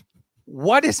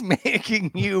 what is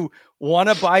making you want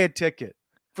to buy a ticket?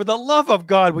 For the love of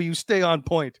God, will you stay on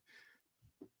point?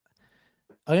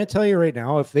 I'm going to tell you right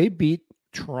now, if they beat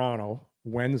Toronto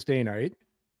Wednesday night,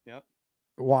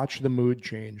 watch the mood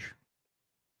change.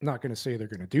 I'm not going to say they're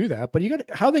going to do that, but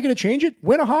how are they going to change it?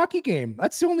 Win a hockey game.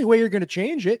 That's the only way you're going to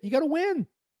change it. You got to win.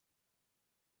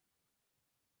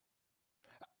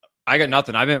 I got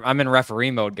nothing. I'm in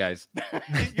referee mode, guys.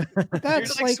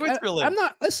 That's like Switzerland.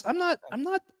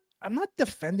 I'm not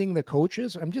defending the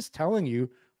coaches. I'm just telling you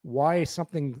why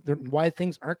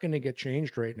things aren't going to get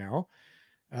changed right now.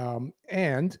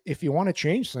 And if you want to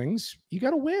change things, you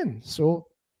got to win. So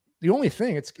the only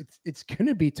thing, it's going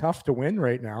to be tough to win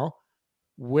right now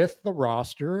with the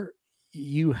roster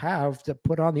you have to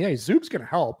put on the ice. Zub's going to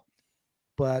help,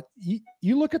 but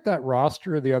you look at that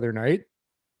roster the other night.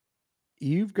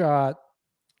 You've got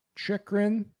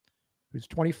Chychrun, who's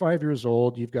 25 years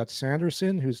old. You've got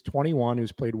Sanderson, who's 21,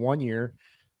 who's played 1 year.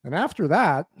 And after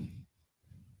that,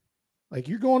 like,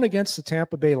 you're going against the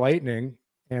Tampa Bay Lightning,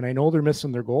 and I know they're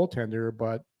missing their goaltender,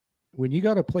 but when you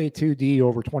got to play 2D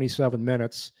over 27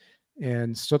 minutes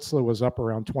and Stützle was up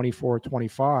around 24,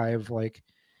 25, like,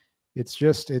 it's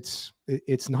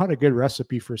not a good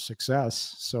recipe for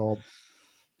success. So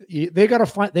they got to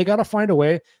find a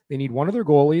way. They need one of their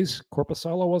goalies.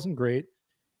 Korpisalo wasn't great.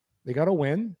 They got to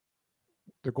win.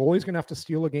 Their goalie's going to have to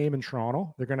steal a game in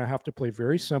Toronto. They're going to have to play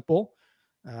very simple.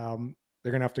 They're going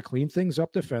to have to clean things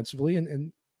up defensively.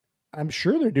 And I'm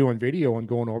sure they're doing video and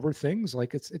going over things.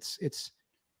 Like, it's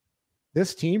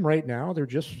this team right now. They're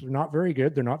not very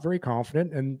good. They're not very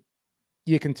confident. And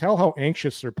you can tell how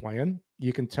anxious they're playing.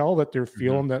 You can tell that they're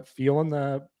feeling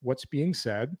what's being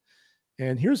said.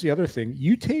 And here's the other thing.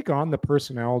 You take on the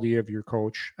personality of your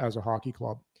coach as a hockey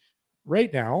club.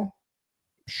 Right now,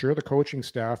 sure, the coaching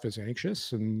staff is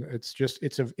anxious, and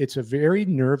it's a very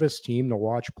nervous team to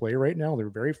watch play right now. They're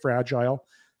very fragile.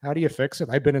 How do you fix it?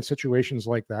 I've been in situations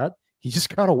like that. You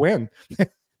just got to win.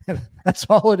 That's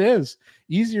all it is.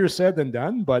 Easier said than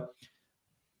done, but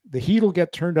the heat will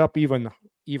get turned up even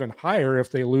higher if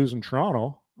they lose in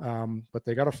Toronto. But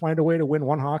they got to find a way to win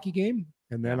one hockey game,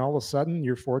 and then all of a sudden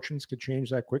your fortunes could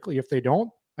change that quickly. If they don't,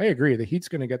 I agree. The heat's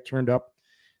going to get turned up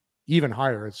even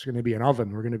higher. It's going to be an oven.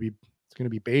 It's going to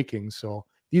be baking. So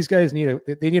these guys need a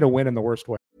win in the worst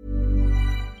way.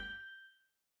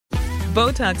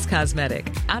 Botox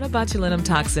Cosmetic, out of botulinum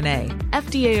toxin A,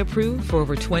 FDA approved for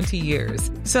over 20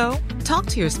 years. So talk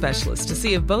to your specialist to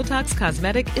see if Botox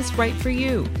Cosmetic is right for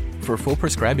you. For full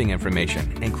prescribing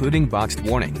information, including boxed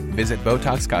warning, visit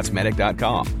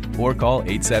BotoxCosmetic.com or call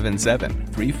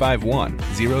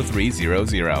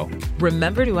 877-351-0300.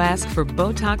 Remember to ask for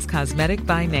Botox Cosmetic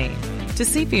by name. To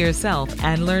see for yourself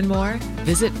and learn more,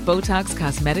 visit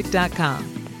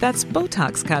BotoxCosmetic.com. That's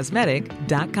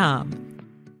BotoxCosmetic.com.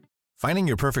 Finding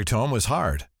your perfect home was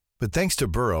hard, but thanks to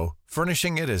Burrow,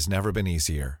 furnishing it has never been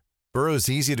easier. Burrow's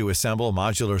easy-to-assemble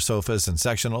modular sofas and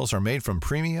sectionals are made from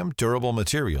premium, durable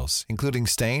materials, including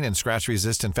stain and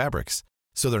scratch-resistant fabrics.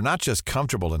 So they're not just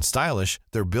comfortable and stylish,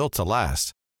 they're built to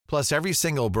last. Plus, every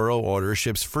single Burrow order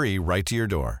ships free right to your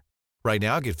door. Right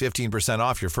now, get 15%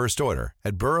 off your first order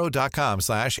at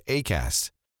burrow.com/ACAST.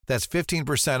 That's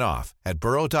 15% off at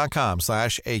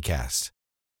burrow.com/ACAST.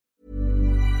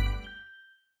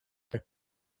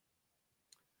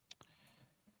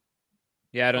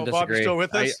 Yeah, I don't disagree. Bob, you still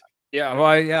with us?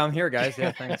 I'm here, guys.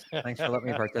 Yeah, thanks for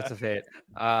letting me participate.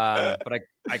 But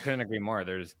I couldn't agree more.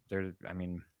 I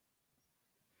mean,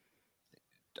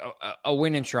 a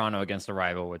win in Toronto against a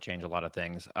rival would change a lot of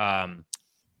things.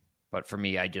 But for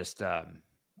me, I just I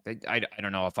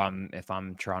don't know if I'm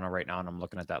Toronto right now and I'm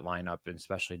looking at that lineup,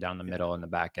 especially down the middle and the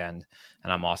back end,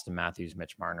 and I'm Austin Matthews,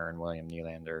 Mitch Marner, and William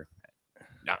Nylander.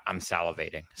 I'm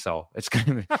salivating. So it's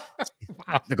gonna be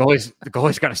the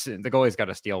goalie's got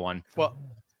to steal one. Well,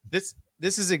 this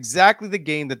is exactly the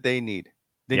game that they need.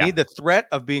 They need the threat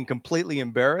of being completely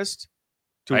embarrassed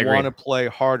to want to play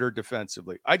harder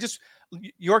defensively.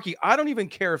 Yorkie, I don't even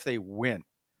care if they win.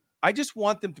 I just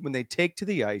want them to, when they take to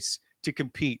the ice, to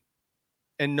compete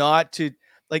and not to,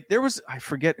 like, I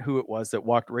forget who it was that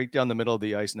walked right down the middle of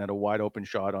the ice and had a wide open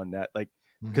shot on net, like,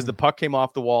 because the puck came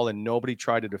off the wall and nobody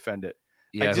tried to defend it.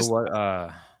 Yeah,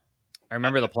 I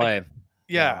remember the play.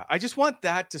 I just want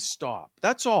that to stop.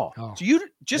 That's all. So you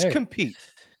just compete.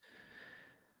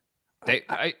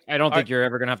 I don't think you're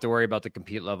ever going to have to worry about the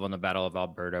compete level in the Battle of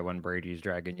Alberta when Brady's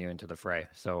dragging you into the fray.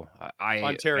 So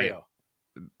Ontario.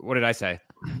 What did I say?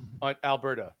 On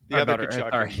Alberta. The other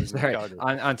Tkachuk. Sorry.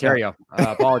 Ontario.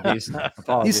 Apologies.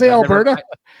 You say Alberta?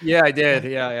 I did.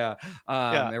 Yeah.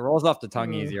 It rolls off the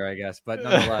tongue easier, I guess. But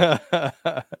nonetheless,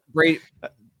 Brady.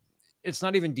 It's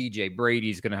not even DJ.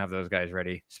 Brady's going to have those guys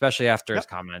ready, especially after his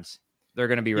comments. They're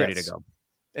going to be ready to go.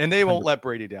 And they won't let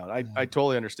Brady down. I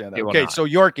totally understand that. Okay, so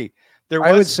Yorkie,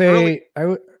 I'd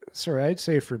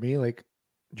say for me, like,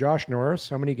 Josh Norris,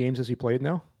 how many games has he played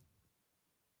now?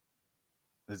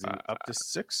 Is he up to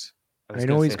 6? I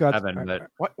know he's got 7.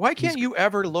 But why can't you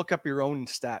ever look up your own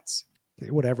stats?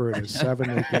 Whatever it is, 7,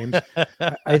 8 games.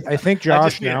 I think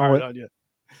Josh now.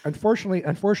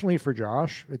 Unfortunately for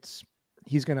Josh,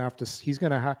 he's going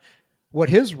to have what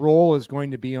his role is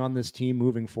going to be on this team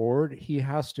moving forward. He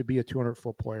has to be a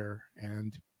 200-foot player,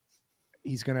 and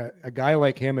a guy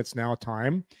like him, it's now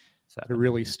time to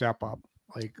really step up.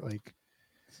 Like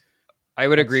I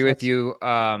would agree with you.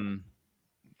 And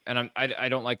I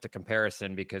don't like the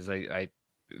comparison because I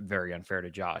very unfair to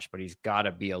Josh, but he's got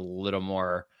to be a little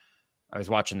more. I was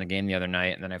watching the game the other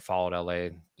night, and then I followed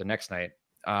LA the next night.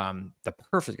 The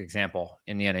perfect example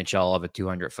in the NHL of a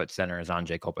 200-foot center is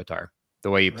Anze Kopitar. The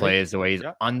way he plays, the way he's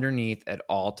underneath at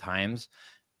all times.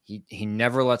 He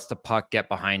never lets the puck get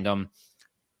behind him.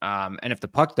 And if the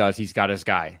puck does, he's got his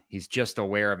guy. He's just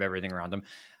aware of everything around him.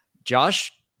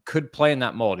 Josh could play in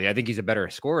that mold. I think he's a better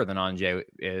scorer than Anze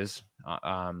is.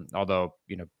 Although,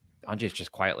 Anze's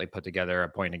just quietly put together a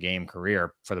point-a-game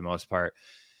career for the most part.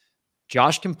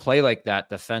 Josh can play like that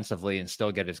defensively and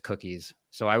still get his cookies.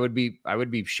 So I would be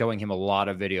showing him a lot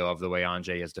of video of the way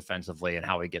Anze is defensively and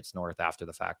how he gets north after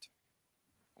the fact.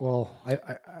 Well,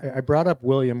 I brought up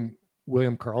William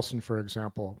Karlsson, for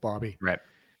example, Bobby. Right.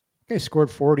 He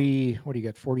scored 40. What do you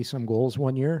get? 40 some goals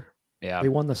one year. Yeah. They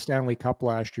won the Stanley Cup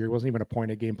last year. He wasn't even a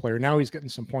point-a-game player. Now he's getting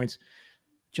some points.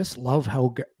 Just love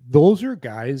how those are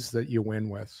guys that you win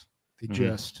with.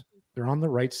 They're on the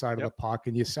right side of the puck,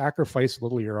 and you sacrifice a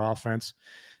little of your offense.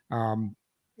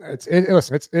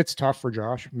 It's tough for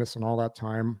Josh missing all that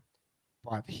time,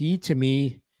 but to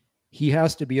me, he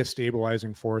has to be a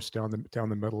stabilizing force down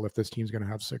the middle if this team's going to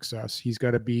have success. He's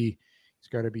got to be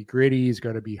gritty. He's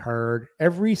got to be hard.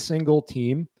 Every single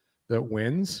team that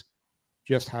wins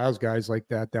just has guys like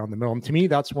that down the middle. And to me,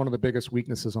 that's one of the biggest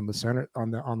weaknesses on the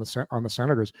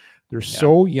Senators. They're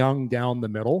so young down the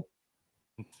middle.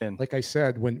 And like I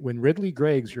said, when Ridley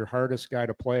Gregg's your hardest guy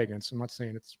to play against, I'm not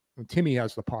saying when Timmy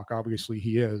has the puck, obviously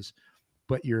he is,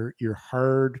 but your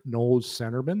hard-nosed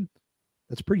centerman,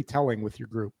 that's pretty telling with your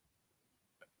group.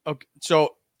 Okay,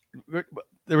 so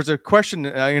there was a question.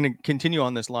 I'm going to continue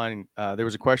on this line. There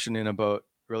was a question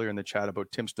earlier in the chat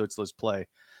about Tim Stützle's play.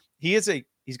 He's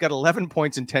got 11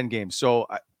 points in 10 games. So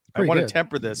I want to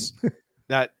temper this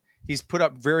that he's put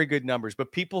up very good numbers,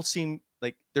 but people seem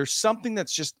like there's something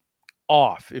that's just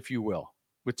off, if you will,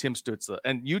 with Tim Stützle.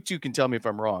 And you two can tell me if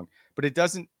I'm wrong, but it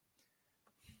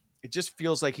just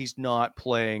feels like he's not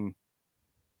playing.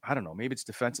 I don't know. Maybe it's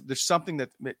defensive. There's something that,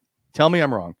 tell me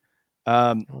I'm wrong.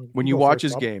 When you watch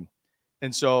his game.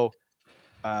 And so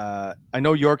I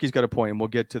know Yorkie's got a point, and we'll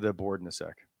get to the board in a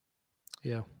sec.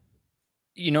 Yeah.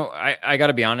 I got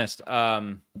to be honest.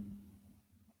 I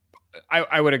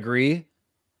would agree,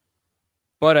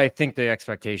 but I think the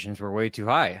expectations were way too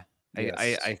high.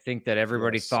 Yes. I think that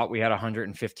everybody thought we had a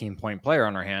 115-point player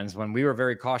on our hands when we were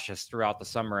very cautious throughout the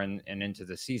summer and into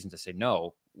the season to say,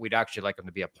 no, we'd actually like him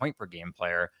to be a point-per-game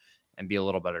player and be a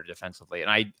little better defensively. And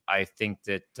I think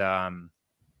that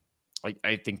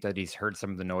I think that he's heard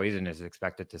some of the noise and is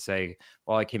expected to say,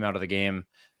 well, I came out of the game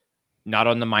not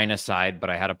on the minus side, but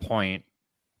I had a point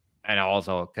and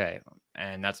also okay.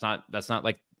 And that's not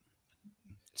like,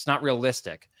 it's not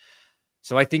realistic.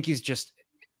 So I think he's just,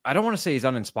 I don't want to say he's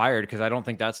uninspired because I don't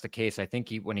think that's the case. I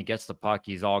think when he gets the puck,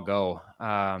 he's all go.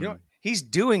 He's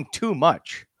doing too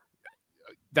much.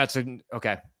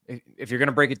 Okay. If you're going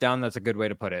to break it down, that's a good way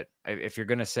to put it. If you're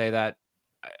going to say that,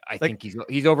 I think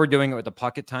he's overdoing it with the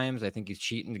puck at times. I think he's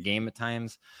cheating the game at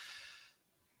times.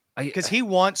 Because he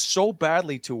wants so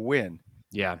badly to win.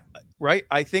 Yeah. Right.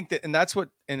 I think that, and I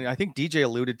think DJ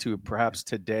alluded to perhaps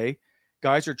today,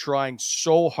 guys are trying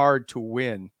so hard to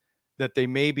win that they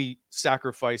may be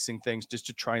sacrificing things just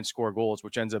to try and score goals,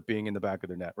 which ends up being in the back of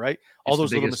their net, right? All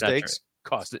those little mistakes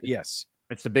cost it. Yes.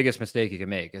 It's the biggest mistake you can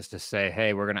make is to say,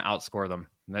 hey, we're going to outscore them.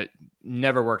 That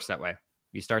never works that way.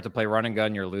 You start to play run and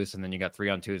gun, you're loose, and then you got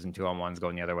 3-on-2s and 2-on-1s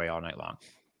going the other way all night long.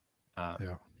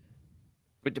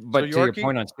 But so to your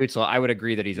point on Stützle, I would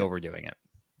agree that he's overdoing it.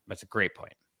 That's a great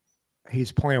point.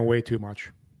 He's playing way too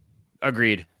much.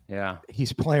 Agreed. Yeah.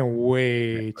 He's playing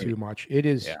way too much. It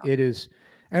is.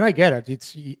 And I get it.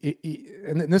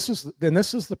 And this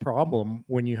is the problem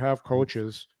when you have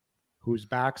coaches whose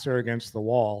backs are against the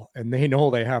wall and they know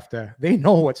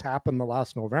what's happened the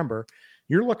last November.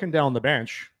 You're looking down the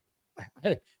bench.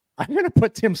 I'm going to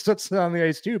put Tim Stützle on the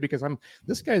ice too, because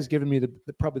this guy's giving me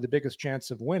probably the biggest chance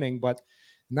of winning.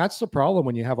 And that's the problem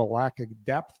when you have a lack of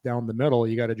depth down the middle.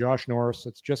 You got a Josh Norris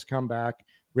that's just come back.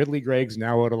 Ridley Gregg's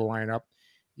now out of the lineup.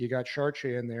 You got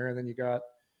Chartier in there, and then you got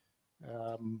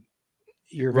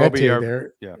your Robbie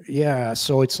there. Yeah.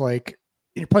 So it's like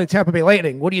you're playing Tampa Bay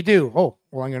Lightning. What do you do? Oh,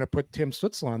 well, I'm going to put Tim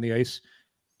Stützle on the ice.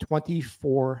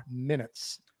 24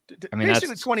 minutes. I mean,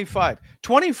 basically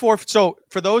 24. So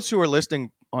for those who are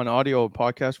listening on audio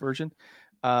podcast version,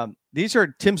 these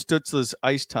are Tim Stützle's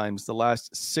ice times the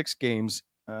last 6 games,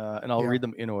 and I'll read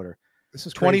them in order. This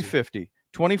is 2050,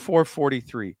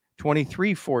 24:43,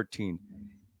 23:14,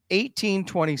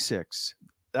 18-26.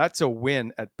 That's a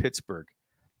win at Pittsburgh.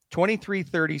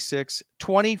 23-36,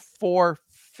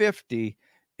 24-50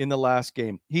 in the last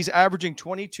game. He's averaging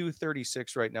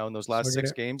 22-36 right now in those last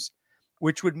 6 games,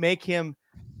 which would make him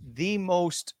the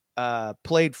most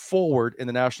played forward in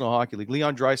the National Hockey League.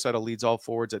 Leon Draisaitl leads all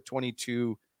forwards at 20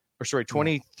 through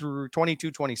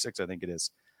 22-26, I think it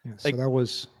is. Yeah, so that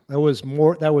was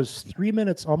more. That was 3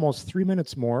 minutes, almost 3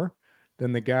 minutes more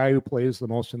than the guy who plays the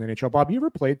most in the NHL. Bob, you ever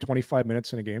played 25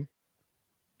 minutes in a game?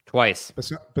 Twice.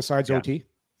 Besides OT?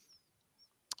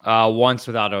 Once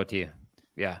without OT.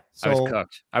 Yeah. So, I was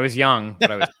cooked. I was young,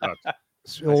 but I was cooked.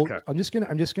 So I'm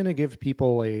just gonna give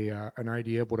people an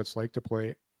idea of what it's like to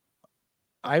play.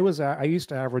 I used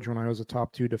to average, when I was a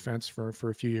top 2 defense for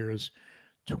a few years,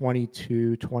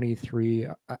 22, 23.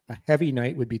 A heavy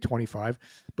night would be 25,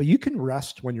 but you can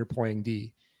rest when you're playing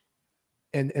D.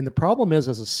 And the problem is,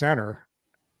 as a center,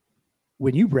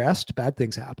 when you rest, bad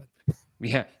things happen.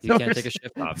 Yeah, you can't take a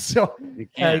shift off. So you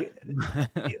can't.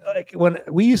 Like when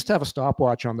we used to have a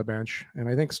stopwatch on the bench, and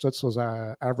I think Stützle's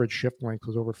average shift length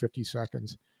was over 50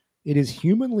 seconds. It is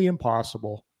humanly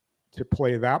impossible to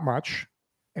play that much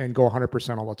and go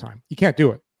 100% all the time. You can't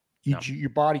do it. Your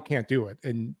body can't do it.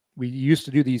 And we used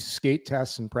to do these skate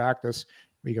tests in practice.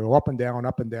 We go up and down,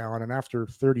 and after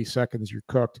 30 seconds, you're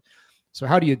cooked. So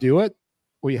how do you do it?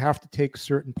 Well, you have to take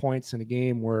certain points in a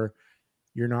game where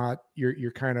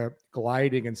you're kind of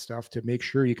gliding and stuff to make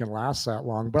sure you can last that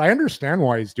long. But I understand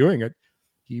why he's doing it.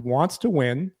 He wants to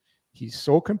win. He's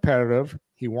so competitive.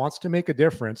 He wants to make a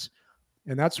difference.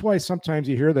 And that's why sometimes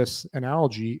you hear this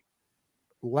analogy,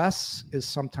 less is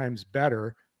sometimes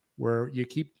better, where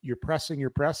you're pressing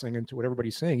into what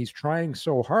everybody's saying. He's trying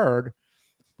so hard,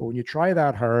 but when you try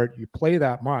that hard, you play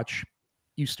that much,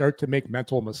 you start to make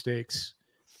mental mistakes.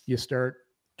 You start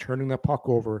turning the puck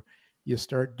over. You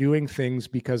start doing things,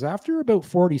 because after about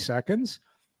 40 seconds,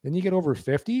 then you get over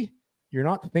 50, you're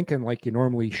not thinking like you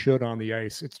normally should on the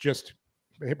ice. It's just,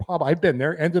 hey, Bob, I've been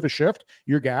there. End of a shift,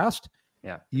 you're gassed.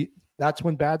 Yeah. That's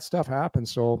when bad stuff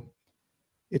happens. So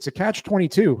it's a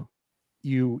catch-22.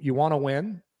 You want to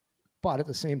win, but at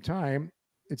the same time,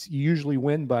 you usually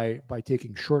win by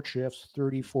taking short shifts,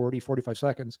 30, 40, 45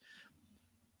 seconds.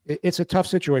 It's a tough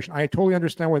situation. I totally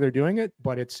understand why they're doing it,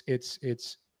 but it's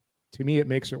to me, it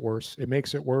makes it worse. It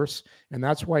makes it worse. And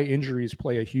that's why injuries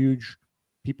play a huge,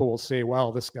 people will say,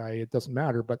 well, this guy, it doesn't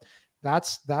matter. But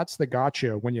that's the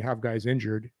gotcha when you have guys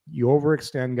injured. You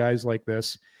overextend guys like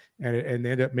this and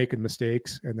they end up making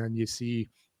mistakes. And then you see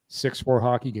 6-4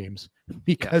 hockey games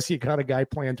because you got a guy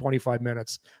playing 25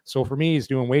 minutes. So for me, he's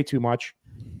doing way too much.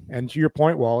 And to your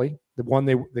point, Wally,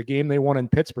 the game they won in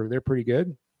Pittsburgh, they're pretty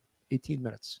good. 18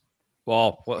 minutes.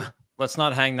 Well, let's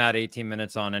not hang that 18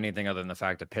 minutes on anything other than the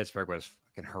fact that Pittsburgh was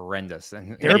fucking horrendous.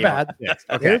 And they're bad. Yes.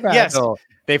 Okay. They're bad. Yes. So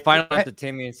they finally went to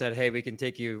Timmy and said, hey, we can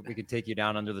take you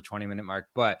down under the 20-minute mark.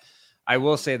 But I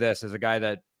will say this, as a guy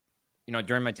that,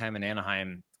 during my time in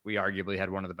Anaheim, we arguably had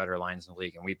one of the better lines in the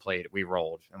league, and we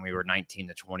rolled, and we were 19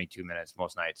 to 22 minutes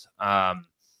most nights. How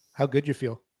good you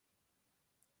feel?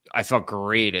 I felt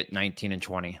great at 19 and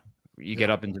 20. You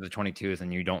get up into the 22s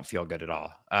and you don't feel good at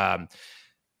all.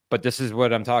 But this is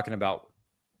what I'm talking about.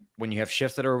 When you have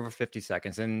shifts that are over 50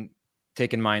 seconds, and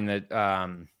take in mind that,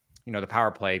 the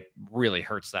power play really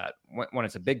hurts that. When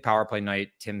it's a big power play night,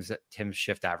 Tim's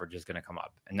shift average is going to come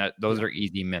up, and those are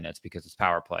easy minutes because it's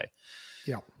power play.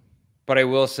 Yeah. But I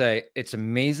will say it's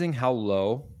amazing how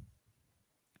low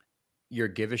your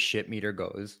give a shit meter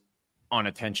goes on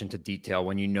attention to detail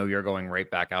when you're going right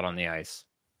back out on the ice.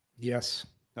 Yes.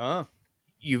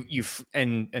 You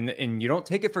you don't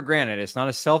take it for granted. It's not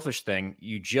a selfish thing.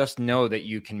 You just know that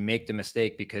you can make the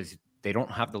mistake because they don't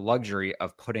have the luxury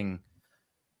of putting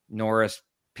Norris,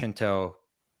 Pinto,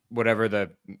 whatever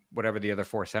the other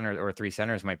 4 centers or 3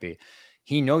 centers might be.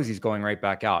 He knows he's going right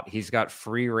back out. He's got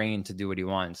free reign to do what he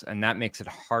wants, and that makes it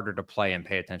harder to play and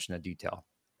pay attention to detail.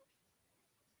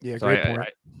 Yeah, so great point.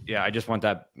 I just want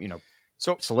that,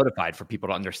 so solidified for people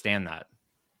to understand that.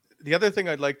 The other thing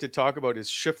I'd like to talk about is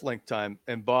shift length time.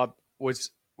 And Bob,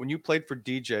 when you played for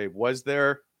DJ, was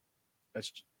there a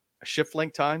shift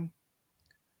length time?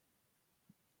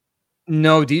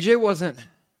 No, DJ wasn't.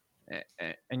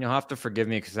 And you'll have to forgive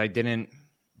me because I didn't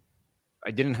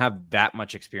have that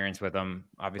much experience with him.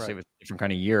 Obviously, It was a different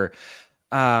kind of year.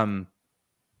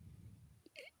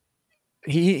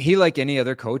 He like any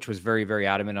other coach was very, very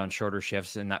adamant on shorter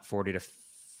shifts in that 40 to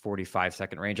 45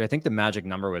 second range. I think the magic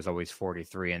number was always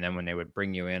 43. And then when they would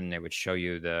bring you in, they would show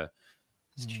you the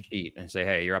sheet and say,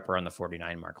 hey, you're up around the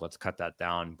 49 mark. Let's cut that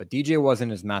down. But DJ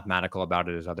wasn't as mathematical about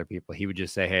it as other people. He would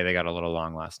just say, hey, they got a little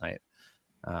long last night.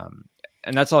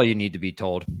 And that's all you need to be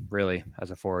told, really,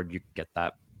 as a forward. You get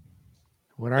that.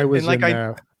 When I was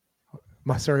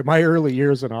my early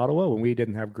years in Ottawa, when we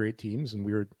didn't have great teams and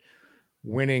we were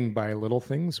winning by little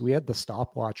things, we had the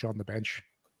stopwatch on the bench.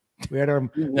 We had our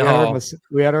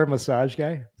massage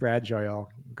guy, Brad Joyal,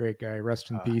 great guy, rest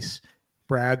in peace,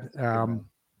 Brad.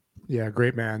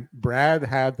 Great man. Brad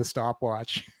had the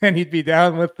stopwatch, and he'd be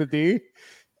down with the D,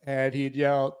 and he'd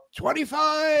yell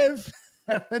 25.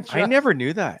 I never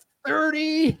knew that.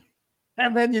 30.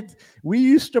 And then we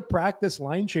used to practice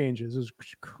line changes. It was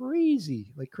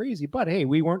crazy, like crazy. But hey,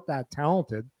 we weren't that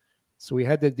talented, so we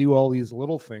had to do all these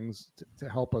little things to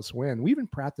help us win. We even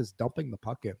practiced dumping the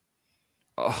puck in.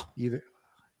 Oh,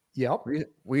 Yep.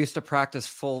 We used to practice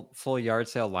full yard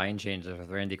sale line changes with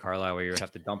Randy Carlisle, where you would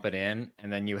have to dump it in,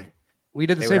 and then we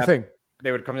did the same thing.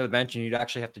 They would come to the bench, and you'd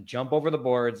actually have to jump over the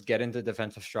boards, get into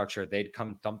defensive structure. They'd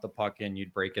come dump the puck in,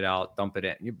 you'd break it out, dump it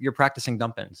in. You're practicing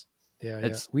dump-ins.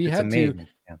 We had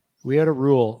a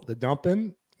rule. The dump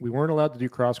in, we weren't allowed to do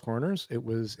cross corners. It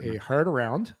was a hard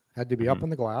around, had to be up in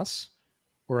the glass,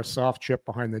 or a soft chip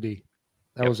behind the D.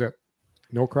 That was it.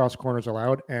 No cross corners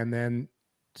allowed. And then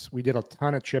we did a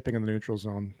ton of chipping in the neutral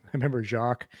zone. I remember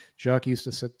Jacques used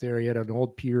to sit there. He had an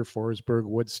old Peter Forsberg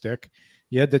wood stick.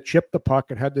 You had to chip the puck.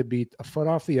 It had to be a foot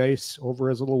off the ice over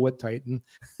his little wood titan,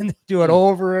 and do it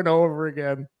over and over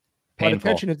again.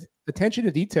 Painful. But attention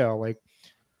to detail, like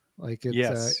it's.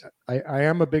 Yes. I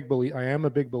am a big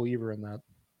believer in that.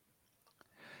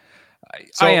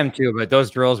 I am too, but those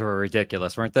drills were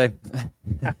ridiculous, weren't they?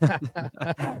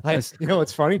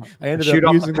 It's funny. I ended Shoot up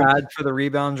off using the pad for the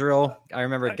rebound drill. I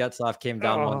remember Getzlaf came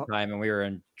down one time, and we were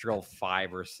in drill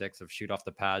 5 or 6 of shoot off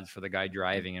the pads for the guy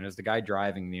driving. And as the guy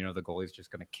driving, the goalie's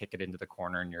just going to kick it into the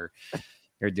corner, and you're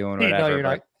doing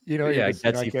whatever.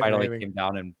 Getzlaf finally came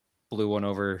down and blew one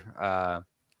over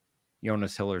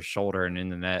Jonas Hiller's shoulder and in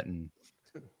the net, and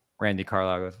Randy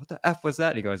Carlisle goes, "What the F was that?"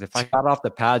 And he goes, "If I got off the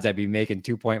pads, I'd be making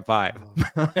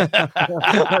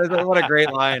 2.5. What a great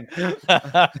line.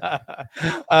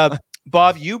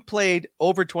 Bob, you played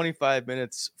over 25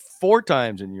 minutes 4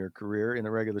 times in your career in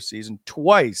the regular season,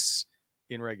 twice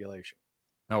in regulation.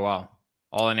 Oh, wow.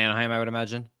 All in Anaheim, I would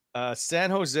imagine.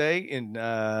 San Jose in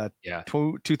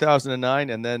 2009,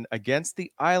 and then against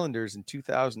the Islanders in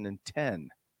 2010.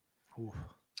 Ooh.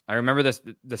 I remember this.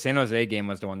 The San Jose game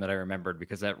was the one that I remembered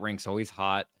because that rink's always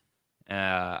hot.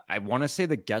 I want to say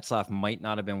that Getzlaf might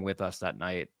not have been with us that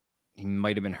night. He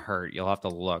might have been hurt. You'll have to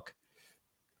look.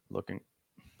 Looking.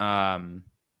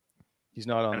 He's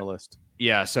not on the list.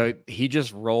 Yeah, so he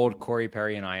just rolled Corey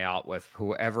Perry and I out with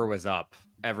whoever was up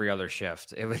every other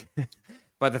shift. It was.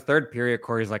 By the third period,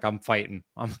 Corey's like, "I'm fighting."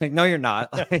 I'm like, "No, you're not."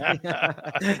 He's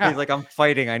like, "I'm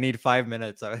fighting. I need 5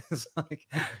 minutes." I was like,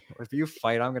 "If you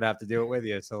fight, I'm gonna have to do it with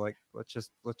you." So like, let's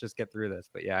just get through this.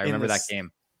 But yeah, I remember that game.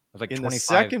 It was like in 25. The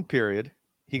second period,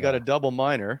 he got a double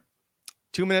minor,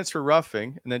 2 minutes for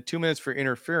roughing, and then 2 minutes for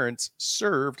interference,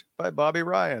 served by Bobby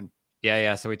Ryan.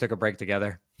 Yeah. So we took a break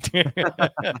together. Thanks,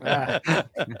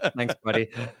 buddy.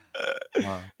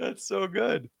 Wow. That's so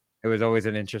good. It was always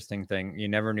an interesting thing. You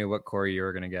never knew what Corey you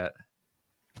were going to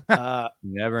get.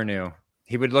 Never knew.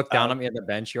 He would look down at me at the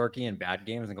bench, Yorkie, in bad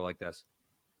games and go like this.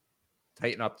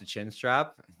 Tighten up the chin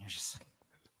strap. And you're just like,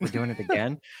 we're doing it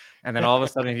again. And then all of a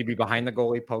sudden he'd be behind the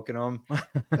goalie poking him.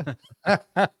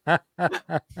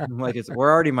 I'm like,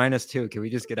 we're already -2. Can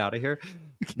we just get out of here?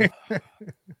 It's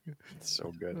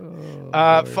so good.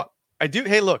 I do.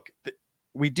 Hey, look,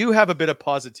 we do have a bit of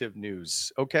positive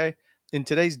news. Okay. In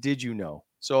today's Did You Know?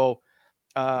 So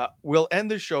we'll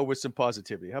end the show with some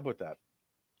positivity. How about that?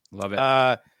 Love it.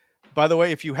 By the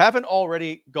way, if you haven't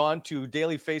already gone to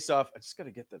Daily Faceoff, I just got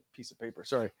to get the piece of paper.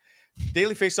 Sorry.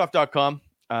 dailyfaceoff.com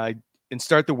and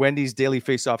start the Wendy's Daily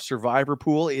Faceoff Survivor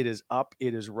Pool. It is up.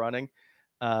 It is running.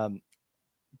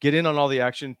 Get in on all the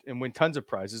action and win tons of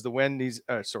prizes. Wendy's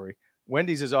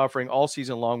is offering all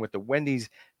season long with the Wendy's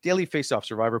Daily Faceoff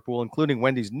Survivor Pool, including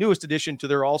Wendy's newest addition to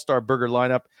their all-star burger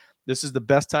lineup. This is the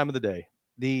best time of the day.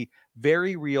 The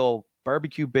very real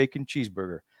barbecue bacon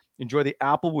cheeseburger. Enjoy the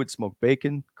applewood smoked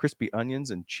bacon, crispy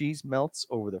onions, and cheese melts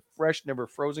over the fresh, never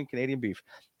frozen Canadian beef.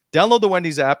 Download the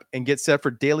Wendy's app and get set for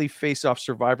Daily Face-Off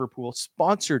Survivor Pool,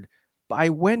 sponsored by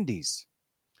Wendy's.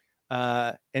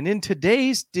 And in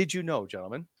today's Did You Know,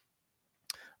 gentlemen?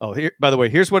 Oh, here, by the way,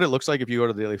 here's what it looks like if you go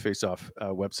to the Daily Face-Off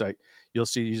website. You'll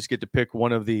see you just get to pick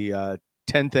one of the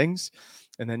 10 things,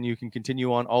 and then you can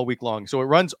continue on all week long. So it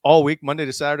runs all week, Monday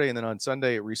to Saturday, and then on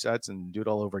Sunday it resets and do it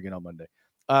all over again on Monday.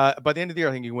 By the end of the year,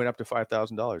 I think you win up to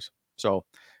 $5,000. So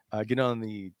get on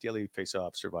the Daily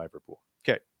Face-Off Survivor Pool.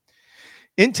 Okay.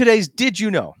 In today's Did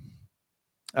You Know?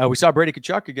 We saw Brady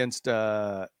Tkachuk against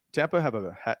Tampa have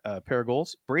a pair of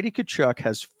goals. Brady Tkachuk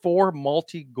has 4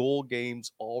 multi-goal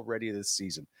games already this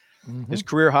season. Mm-hmm. His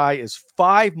career high is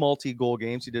 5 multi-goal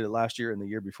games. He did it last year and the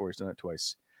year before. He's done it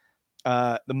twice.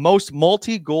 The most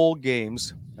multi-goal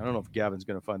games, I don't know if Gavin's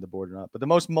going to find the board or not, but the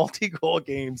most multi-goal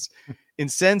games in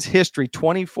Sens history,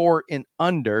 24 and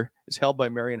under, is held by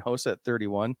Marian Hossa at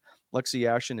 31. Lexi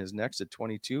Ashen is next at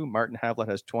 22. Martin Havlat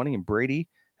has 20, and Brady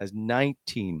has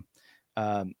 19.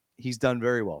 He's done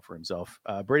very well for himself.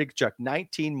 Brady Tkachuk,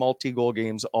 19 multi-goal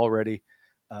games already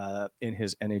in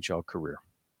his NHL career.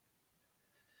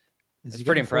 It's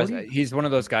pretty impressive. He's one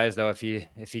of those guys, though. If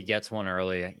he gets one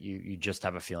early, you just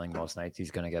have a feeling most nights he's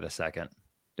going to get a second.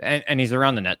 And he's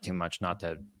around the net too much not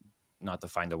to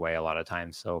find a way a lot of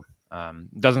times. So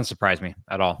it doesn't surprise me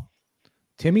at all.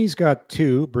 Timmy's got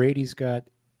 2. Brady's got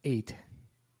 8.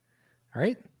 All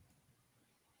right.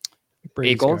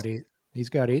 Brady's 8 goals? got 8. He's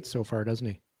got 8 so far, doesn't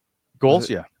he?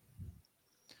 Goals, yeah.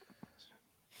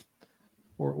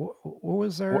 What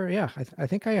was there? Yeah, I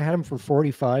think I had him for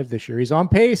 45 this year. He's on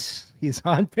pace. He's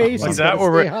on pace. Is that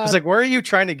where I was like, where are you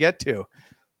trying to get to?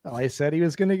 Well, I thought he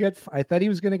was going to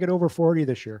get over 40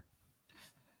 this year.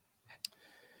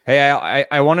 Hey,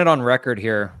 I want it on record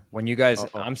here. When you guys,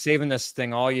 I'm saving this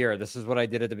thing all year. This is what I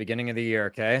did at the beginning of the year.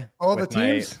 Okay. Oh, the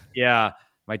teams.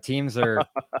 My teams are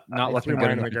not looking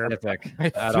good in the Pacific.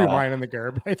 I threw mine in the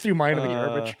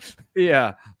garbage.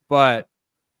 Yeah, but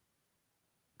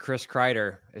Chris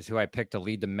Kreider is who I picked to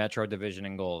lead the Metro Division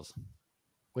in goals.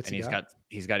 He's got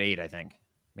 8, I think,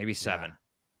 maybe 7. Yeah.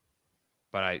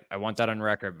 But I want that on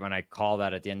record when I call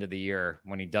that at the end of the year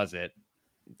when he does it.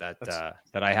 That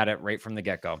I had it right from the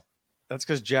get go. That's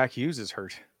because Jack Hughes is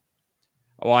hurt.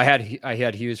 Well, I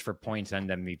had Hughes for points and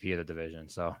MVP of the division,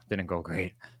 so didn't go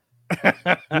great.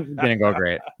 Didn't go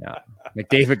great. Yeah,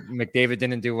 McDavid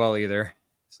didn't do well either.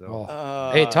 So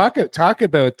hey, talk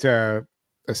about a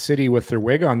city with their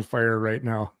wig on fire right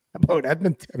now. About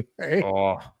Edmonton. Hey?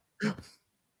 Oh,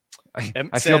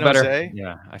 I feel better. Jose?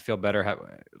 Yeah, I feel better.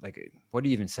 What do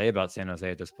you even say about San Jose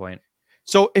at this point?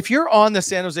 So if you're on the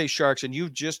San Jose Sharks and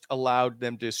you've just allowed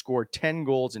them to score 10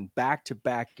 goals in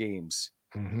back-to-back games,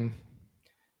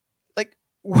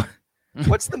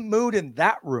 what's the mood in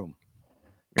that room?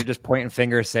 You're just pointing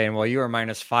fingers saying, well, you were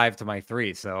 -5 to my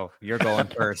 3, so you're going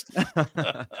first.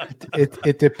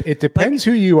 It depends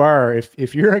who you are.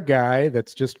 If you're a guy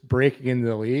that's just breaking into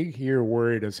the league, you're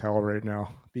worried as hell right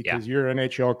now because your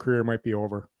NHL career might be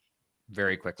over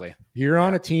very quickly. If you're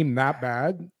on a team that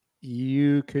bad,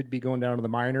 you could be going down to the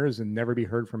minors and never be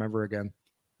heard from ever again.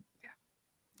 Yeah,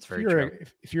 it's very true.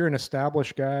 If you're an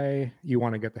established guy, you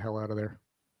want to get the hell out of there.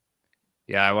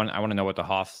 Yeah, I want to know what the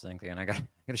Hoff's thinking. I got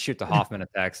to shoot the Hoffman a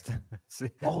text.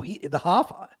 The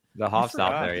Hoff. The Hoff's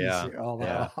out there. Yeah.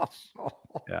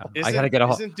 Yeah. I got to get a.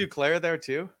 Isn't Duclair there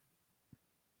too?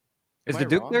 Is the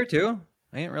Duke there too?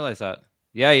 I didn't realize that.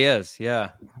 Yeah, he is. Yeah.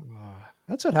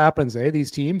 That's what happens, eh?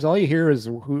 These teams, all you hear is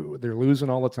who they're losing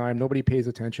all the time. Nobody pays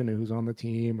attention to who's on the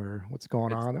team or what's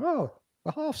going on. Oh,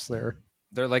 the Hoff's there.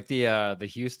 They're like the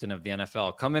Houston of the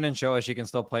NFL. Come in and show us you can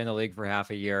still play in the league for half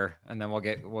a year, and then we'll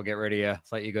get rid of you.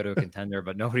 Let you go to a contender,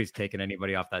 but nobody's taking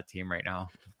anybody off that team right now.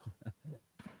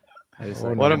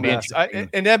 What a mess!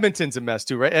 And Edmonton's a mess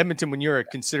too, right? Edmonton, when you're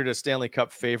considered a Stanley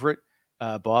Cup favorite,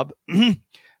 Bob, and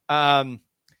you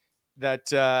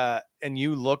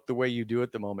look the way you do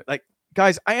at the moment, like.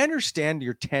 Guys, I understand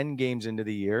you're 10 games into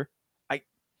the year.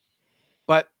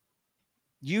 But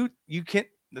you can't.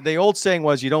 The old saying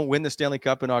was you don't win the Stanley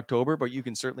Cup in October, but you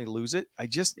can certainly lose it.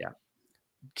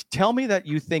 Tell me that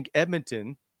you think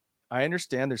Edmonton, I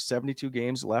understand there's 72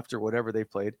 games left or whatever they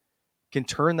played, can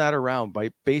turn that around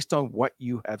based on what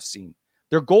you have seen.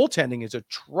 Their goaltending is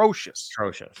atrocious.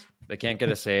 Atrocious. They can't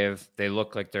get a save. They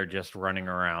look like they're just running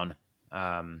around.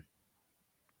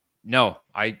 No,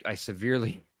 I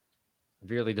severely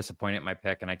disappointed in my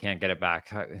pick, and I can't get it back.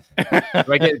 Do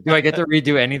I get to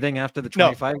redo anything after the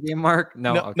 25 game mark?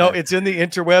 No, okay. No, it's in the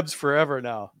interwebs forever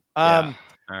now. All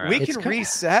right. We can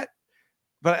reset,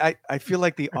 but I feel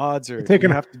like the odds are.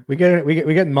 We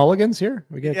get mulligans here.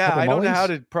 I don't know how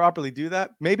to properly do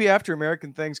that. Maybe after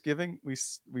American Thanksgiving, we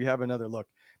have another look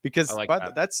because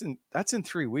that's in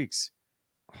 3 weeks,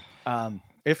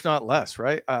 if not less,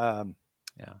 right? I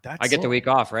get the week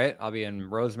off, right? I'll be in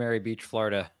Rosemary Beach,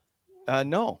 Florida.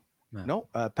 No.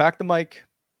 Pack the mic.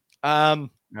 All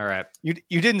right.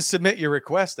 You didn't submit your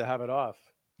request to have it off.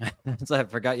 So I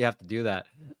forgot you have to do that.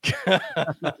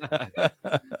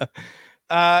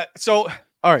 So,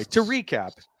 all right. To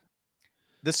recap,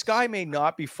 the sky may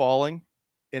not be falling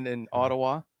in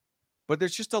Ottawa, but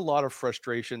there's just a lot of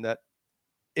frustration that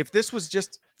if this was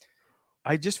just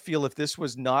I just feel if this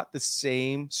was not the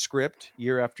same script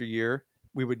year after year,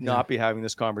 we would not be having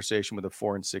this conversation with a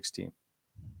 4-6 team.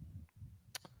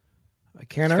 I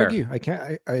can't argue. I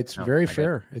can't. It's very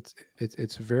fair.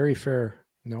 It's very fair.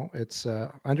 No, it's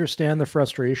understand the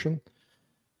frustration.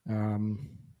 You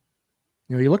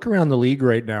look around the league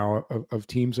right now of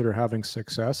teams that are having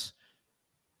success.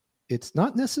 It's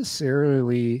not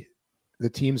necessarily the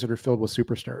teams that are filled with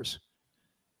superstars.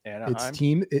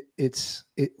 Anaheim.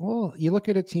 Well, you look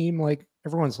at a team like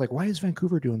everyone's like, why is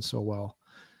Vancouver doing so well?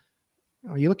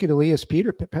 You look at Elias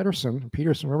Peterson,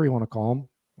 whatever you want to call him.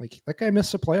 Like that guy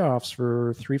missed the playoffs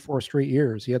for 3-4 straight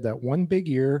years. He had that one big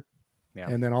year,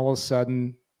 and then all of a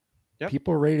sudden,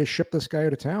 people are ready to ship this guy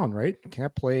out of town. Right?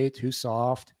 Can't play, too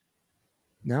soft.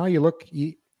 Now you look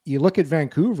at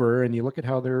Vancouver, and you look at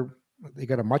how they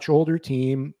got a much older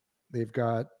team. They've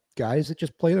got guys that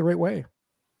just play the right way.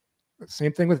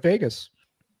 Same thing with Vegas.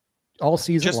 All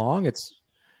season long,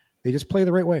 they just play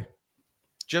the right way.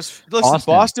 Just listen,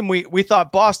 Boston. We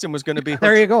thought Boston was going to be.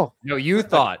 There you go. No, you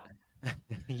thought.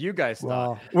 You guys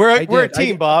thought. We're a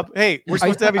team, Bob. Hey, we're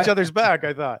supposed to have each other's back.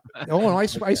 I thought. Oh,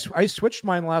 and I switched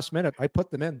mine last minute. I put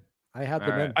them in. I had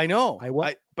them in. I know.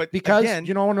 But because again,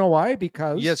 you don't know why?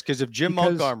 Because of Jim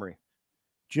Montgomery.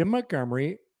 Jim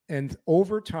Montgomery, and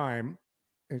over time,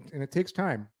 and it takes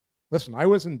time. Listen, I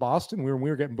was in Boston. We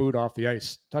were getting booed off the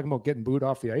ice. Talking about getting booed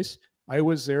off the ice. I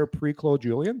was there pre-Claude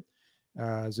Julien.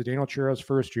 Zdeno Chara's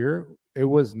first year. It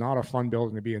was not a fun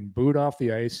building to be in. Booed off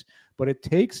the ice. But it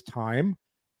takes time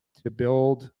to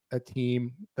build a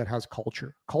team that has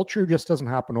culture. Culture just doesn't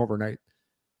happen overnight.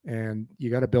 And you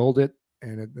got to build it.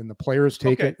 And the players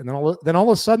take it. And then all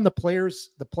of a sudden the players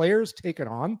take it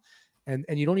on. And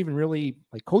you don't even really,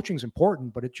 like, coaching's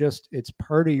important, but it's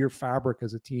part of your fabric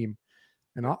as a team.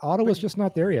 And Ottawa's just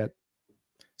not there yet.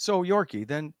 So Yorkie,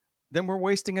 then we're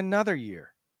wasting another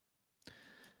year.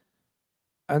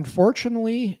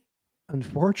 Unfortunately, I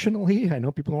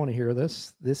know people don't want to hear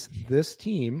this. This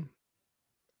team,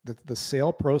 the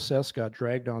sale process got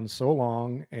dragged on so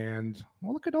long, and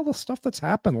look at all the stuff that's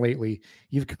happened lately.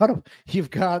 You've got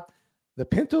the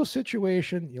Pinto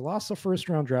situation. You lost the first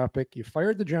round draft pick. You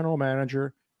fired the general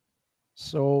manager.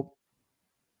 So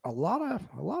a lot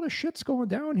of shit's going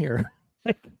down here.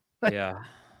 Yeah.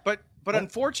 But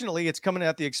unfortunately, it's coming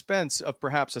at the expense of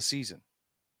perhaps a season.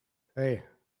 Hey,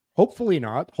 hopefully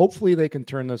not. Hopefully they can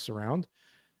turn this around.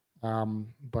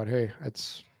 But hey,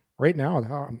 it's right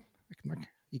now.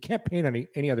 You can't paint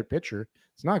any other picture.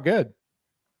 It's not good.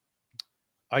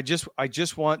 I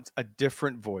just want a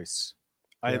different voice.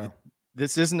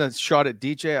 This isn't a shot at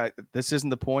DJ. This isn't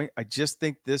the point. I just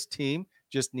think this team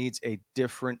just needs a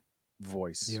different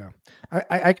voice. Yeah,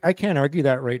 I can't argue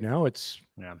that right now. It's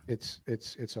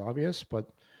obvious, but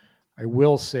I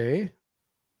will say,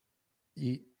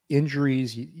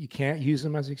 injuries you can't use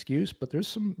them as an excuse. But there's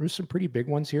some pretty big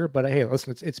ones here. But hey,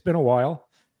 listen, it's been a while.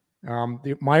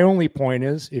 My only point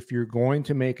is, if you're going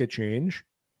to make a change,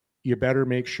 you better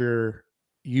make sure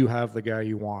you have the guy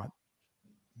you want,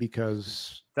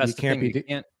 because you can't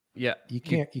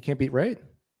beat right.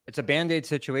 It's a Band-Aid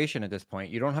situation at this point.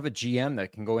 You don't have a GM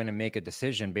that can go in and make a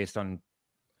decision based on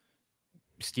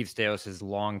Steve Staios'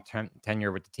 long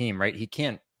tenure with the team, right?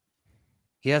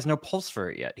 He has no pulse for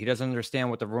it yet. He doesn't understand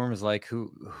what the room is like,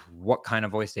 what kind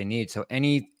of voice they need. So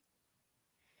any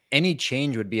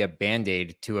change would be a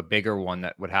Band-Aid to a bigger one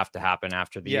that would have to happen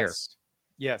after the year.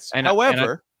 Yes.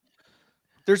 However,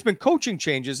 there's been coaching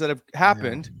changes that have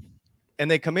happened, and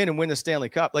they come in and win the Stanley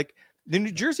Cup. Like the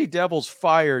New Jersey Devils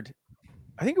fired,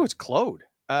 I think it was Claude,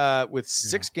 with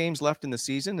 6 games left in the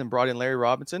season, and brought in Larry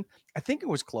Robinson. I think it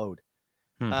was Claude.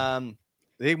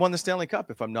 They won the Stanley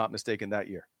Cup, if I'm not mistaken, that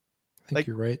year. I think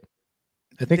you're right.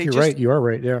 I think you're right. You are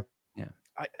right. Yeah.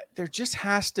 There just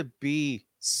has to be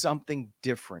something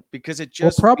different, because it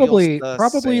just probably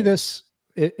same. This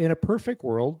in a perfect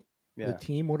world, the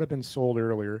team would have been sold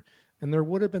earlier, and there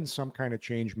would have been some kind of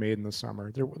change made in the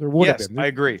summer. There would have been. I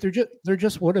agree. There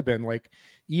just would have been, like,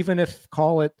 even if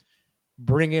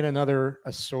bring in another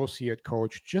associate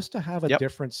coach, just to have a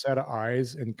different set of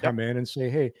eyes and come in and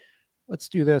say, hey, let's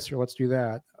do this or let's do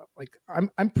that. Like,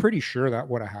 I'm pretty sure that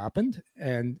would have happened,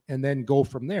 and then go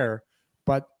from there.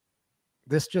 But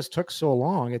this just took so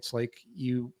long. It's like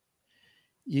you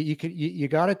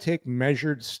got to take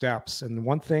measured steps. And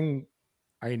one thing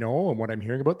I know, and what I'm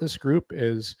hearing about this group,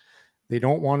 is they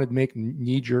don't want to make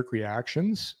knee-jerk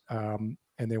reactions, and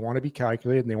they want to be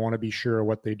calculated, and they want to be sure of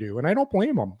what they do. And I don't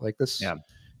blame them. Like this,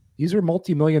 these are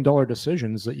multi-million-dollar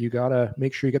decisions that you got to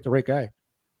make sure you get the right guy.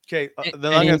 Okay,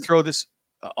 then I'm going to throw this.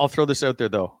 I'll throw this out there,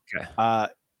 though. Okay.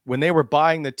 When they were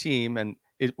buying the team, and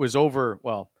it was over,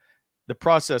 the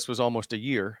process was almost a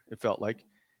year, it felt like.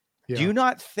 Yeah. Do you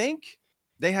not think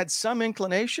they had some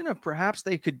inclination of perhaps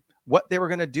what they were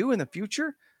going to do in the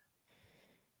future?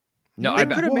 No, they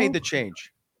could have made the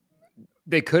change.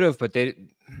 They could have, but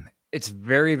it's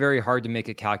very, very hard to make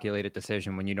a calculated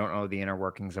decision when you don't know the inner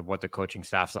workings of what the coaching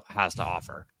staff has to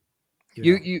offer.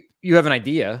 Yeah. You have an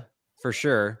idea for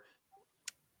sure,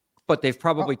 but they've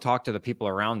probably talked to the people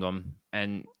around them,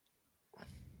 and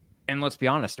let's be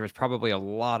honest, there was probably a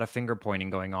lot of finger pointing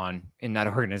going on in that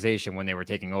organization when they were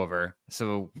taking over.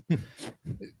 So,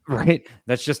 right,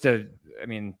 that's a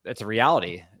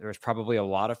reality. There was probably a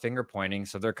lot of finger pointing.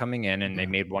 So they're coming in and they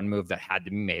made one move that had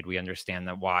to be made. We understand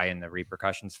that why and the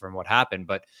repercussions from what happened,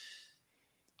 but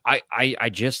I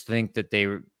just think that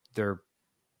they're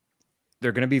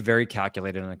going to be very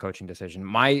calculated in the coaching decision.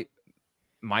 My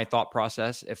thought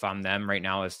process, if I'm them right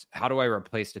now, is how do I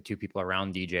replace the two people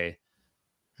around DJ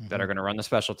that are going to run the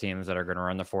special teams, that are going to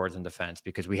run the forwards and defense,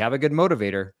 because we have a good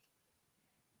motivator.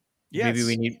 Yes.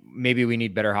 Maybe we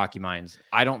need better hockey minds.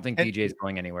 I don't think DJ is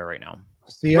going anywhere right now.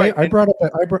 See, right. I brought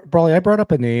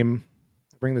up a name.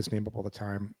 I bring this name up all the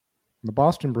time. The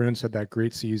Boston Bruins had that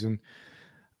great season.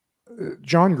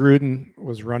 John Gruden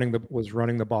was running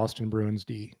the Boston Bruins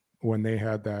D when they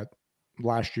had that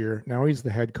last year. Now he's the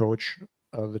head coach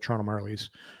of the Toronto Marlies.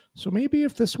 So maybe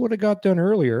if this would have got done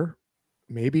earlier,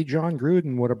 maybe John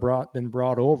Gruden would have been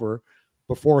brought over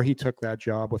before he took that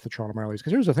job with the Toronto Marlies.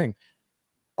 Because here's the thing.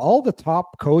 All the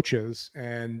top coaches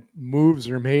and moves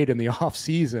are made in the off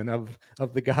season of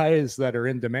the guys that are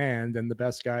in demand and the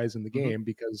best guys in the game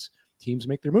because teams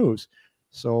make their moves.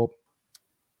 So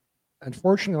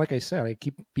unfortunately, like I said, I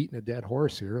keep beating a dead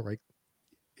horse here. Like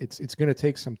it's going to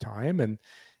take some time and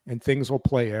things will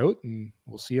play out and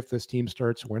we'll see if this team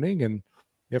starts winning. And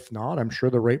if not, I'm sure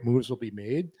the right moves will be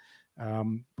made.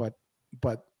 But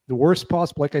the worst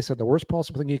possible, like I said, the worst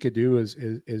possible thing you could do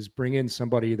is bring in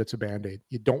somebody that's a Band-Aid.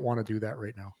 You don't want to do that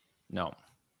right now. No,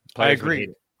 I agree.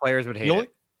 Players would hate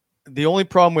it. The only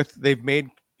problem with we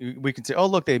can say, oh,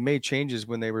 look, they made changes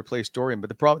when they replaced Dorian, but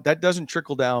the problem that doesn't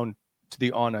trickle down to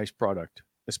the on-ice product,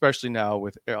 especially now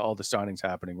with all the signings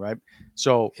happening, right?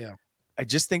 So yeah, I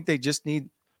just think they just need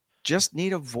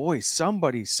a voice,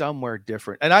 somebody somewhere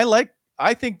different. And I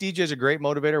think DJ is a great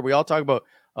motivator. We all talk about,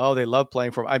 oh, they love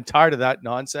playing for him. I'm tired of that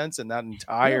nonsense and that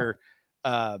entire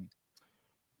the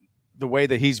way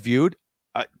that he's viewed.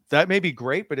 That may be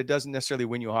great, but it doesn't necessarily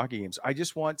win you hockey games. I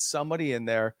just want somebody in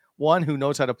there, one who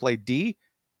knows how to play D,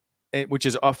 which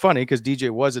is funny because DJ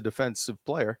was a defensive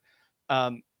player.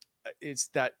 It's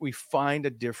that we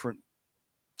find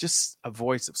just a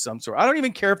voice of some sort. I don't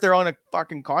even care if they're on a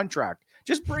fucking contract.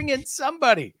 Just bring in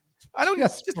somebody. I don't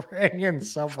just bring in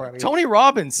somebody. Tony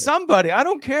Robbins, somebody. I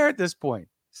don't care at this point.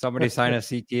 Somebody sign a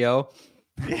CTO.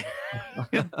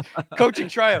 Coaching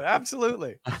tryout.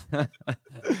 Absolutely.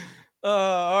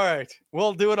 All right.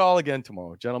 We'll do it all again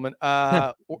tomorrow, gentlemen.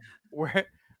 I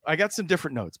got some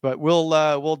different notes, but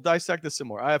we'll dissect this some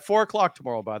more. I have 4:00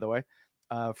 tomorrow, by the way,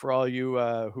 for all you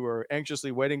who are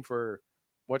anxiously waiting for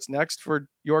what's next for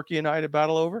Yorkie and I to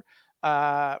battle over.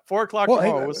 4:00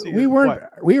 tomorrow. We'll see. We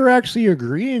were actually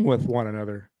agreeing with one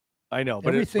another. I know,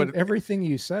 but everything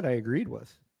you said, I agreed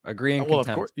with. Agreeing. Well, of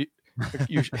course,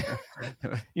 you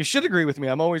should agree with me.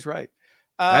 I'm always right.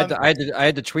 I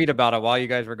had to tweet about it while you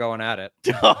guys were going at it.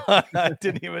 I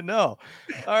didn't even know.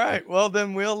 All right. Well,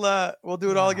 then we'll do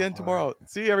it all again tomorrow.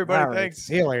 See you, everybody. Right. Thanks.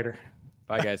 See you later.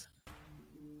 Bye, guys.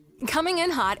 Coming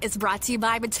in Hot is brought to you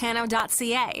by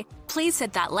Botano.ca. Please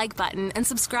hit that like button and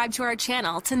subscribe to our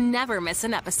channel to never miss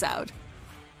an episode.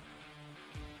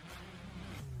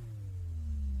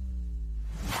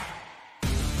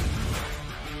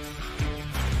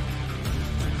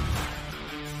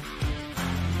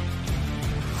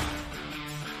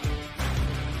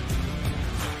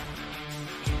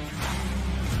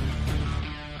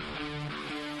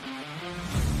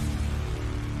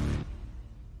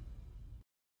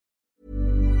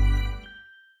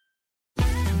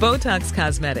 Botox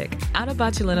Cosmetic, out of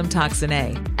botulinum toxin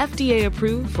A, FDA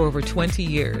approved for over 20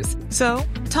 years. So,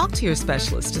 talk to your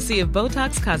specialist to see if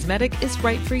Botox Cosmetic is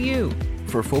right for you.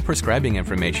 For full prescribing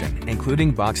information, including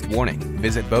boxed warning,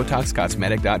 visit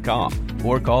BotoxCosmetic.com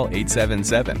or call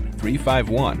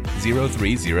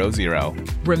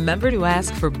 877-351-0300. Remember to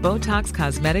ask for Botox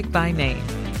Cosmetic by name.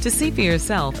 To see for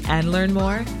yourself and learn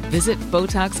more, visit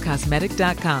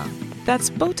BotoxCosmetic.com.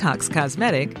 That's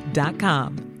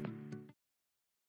BotoxCosmetic.com.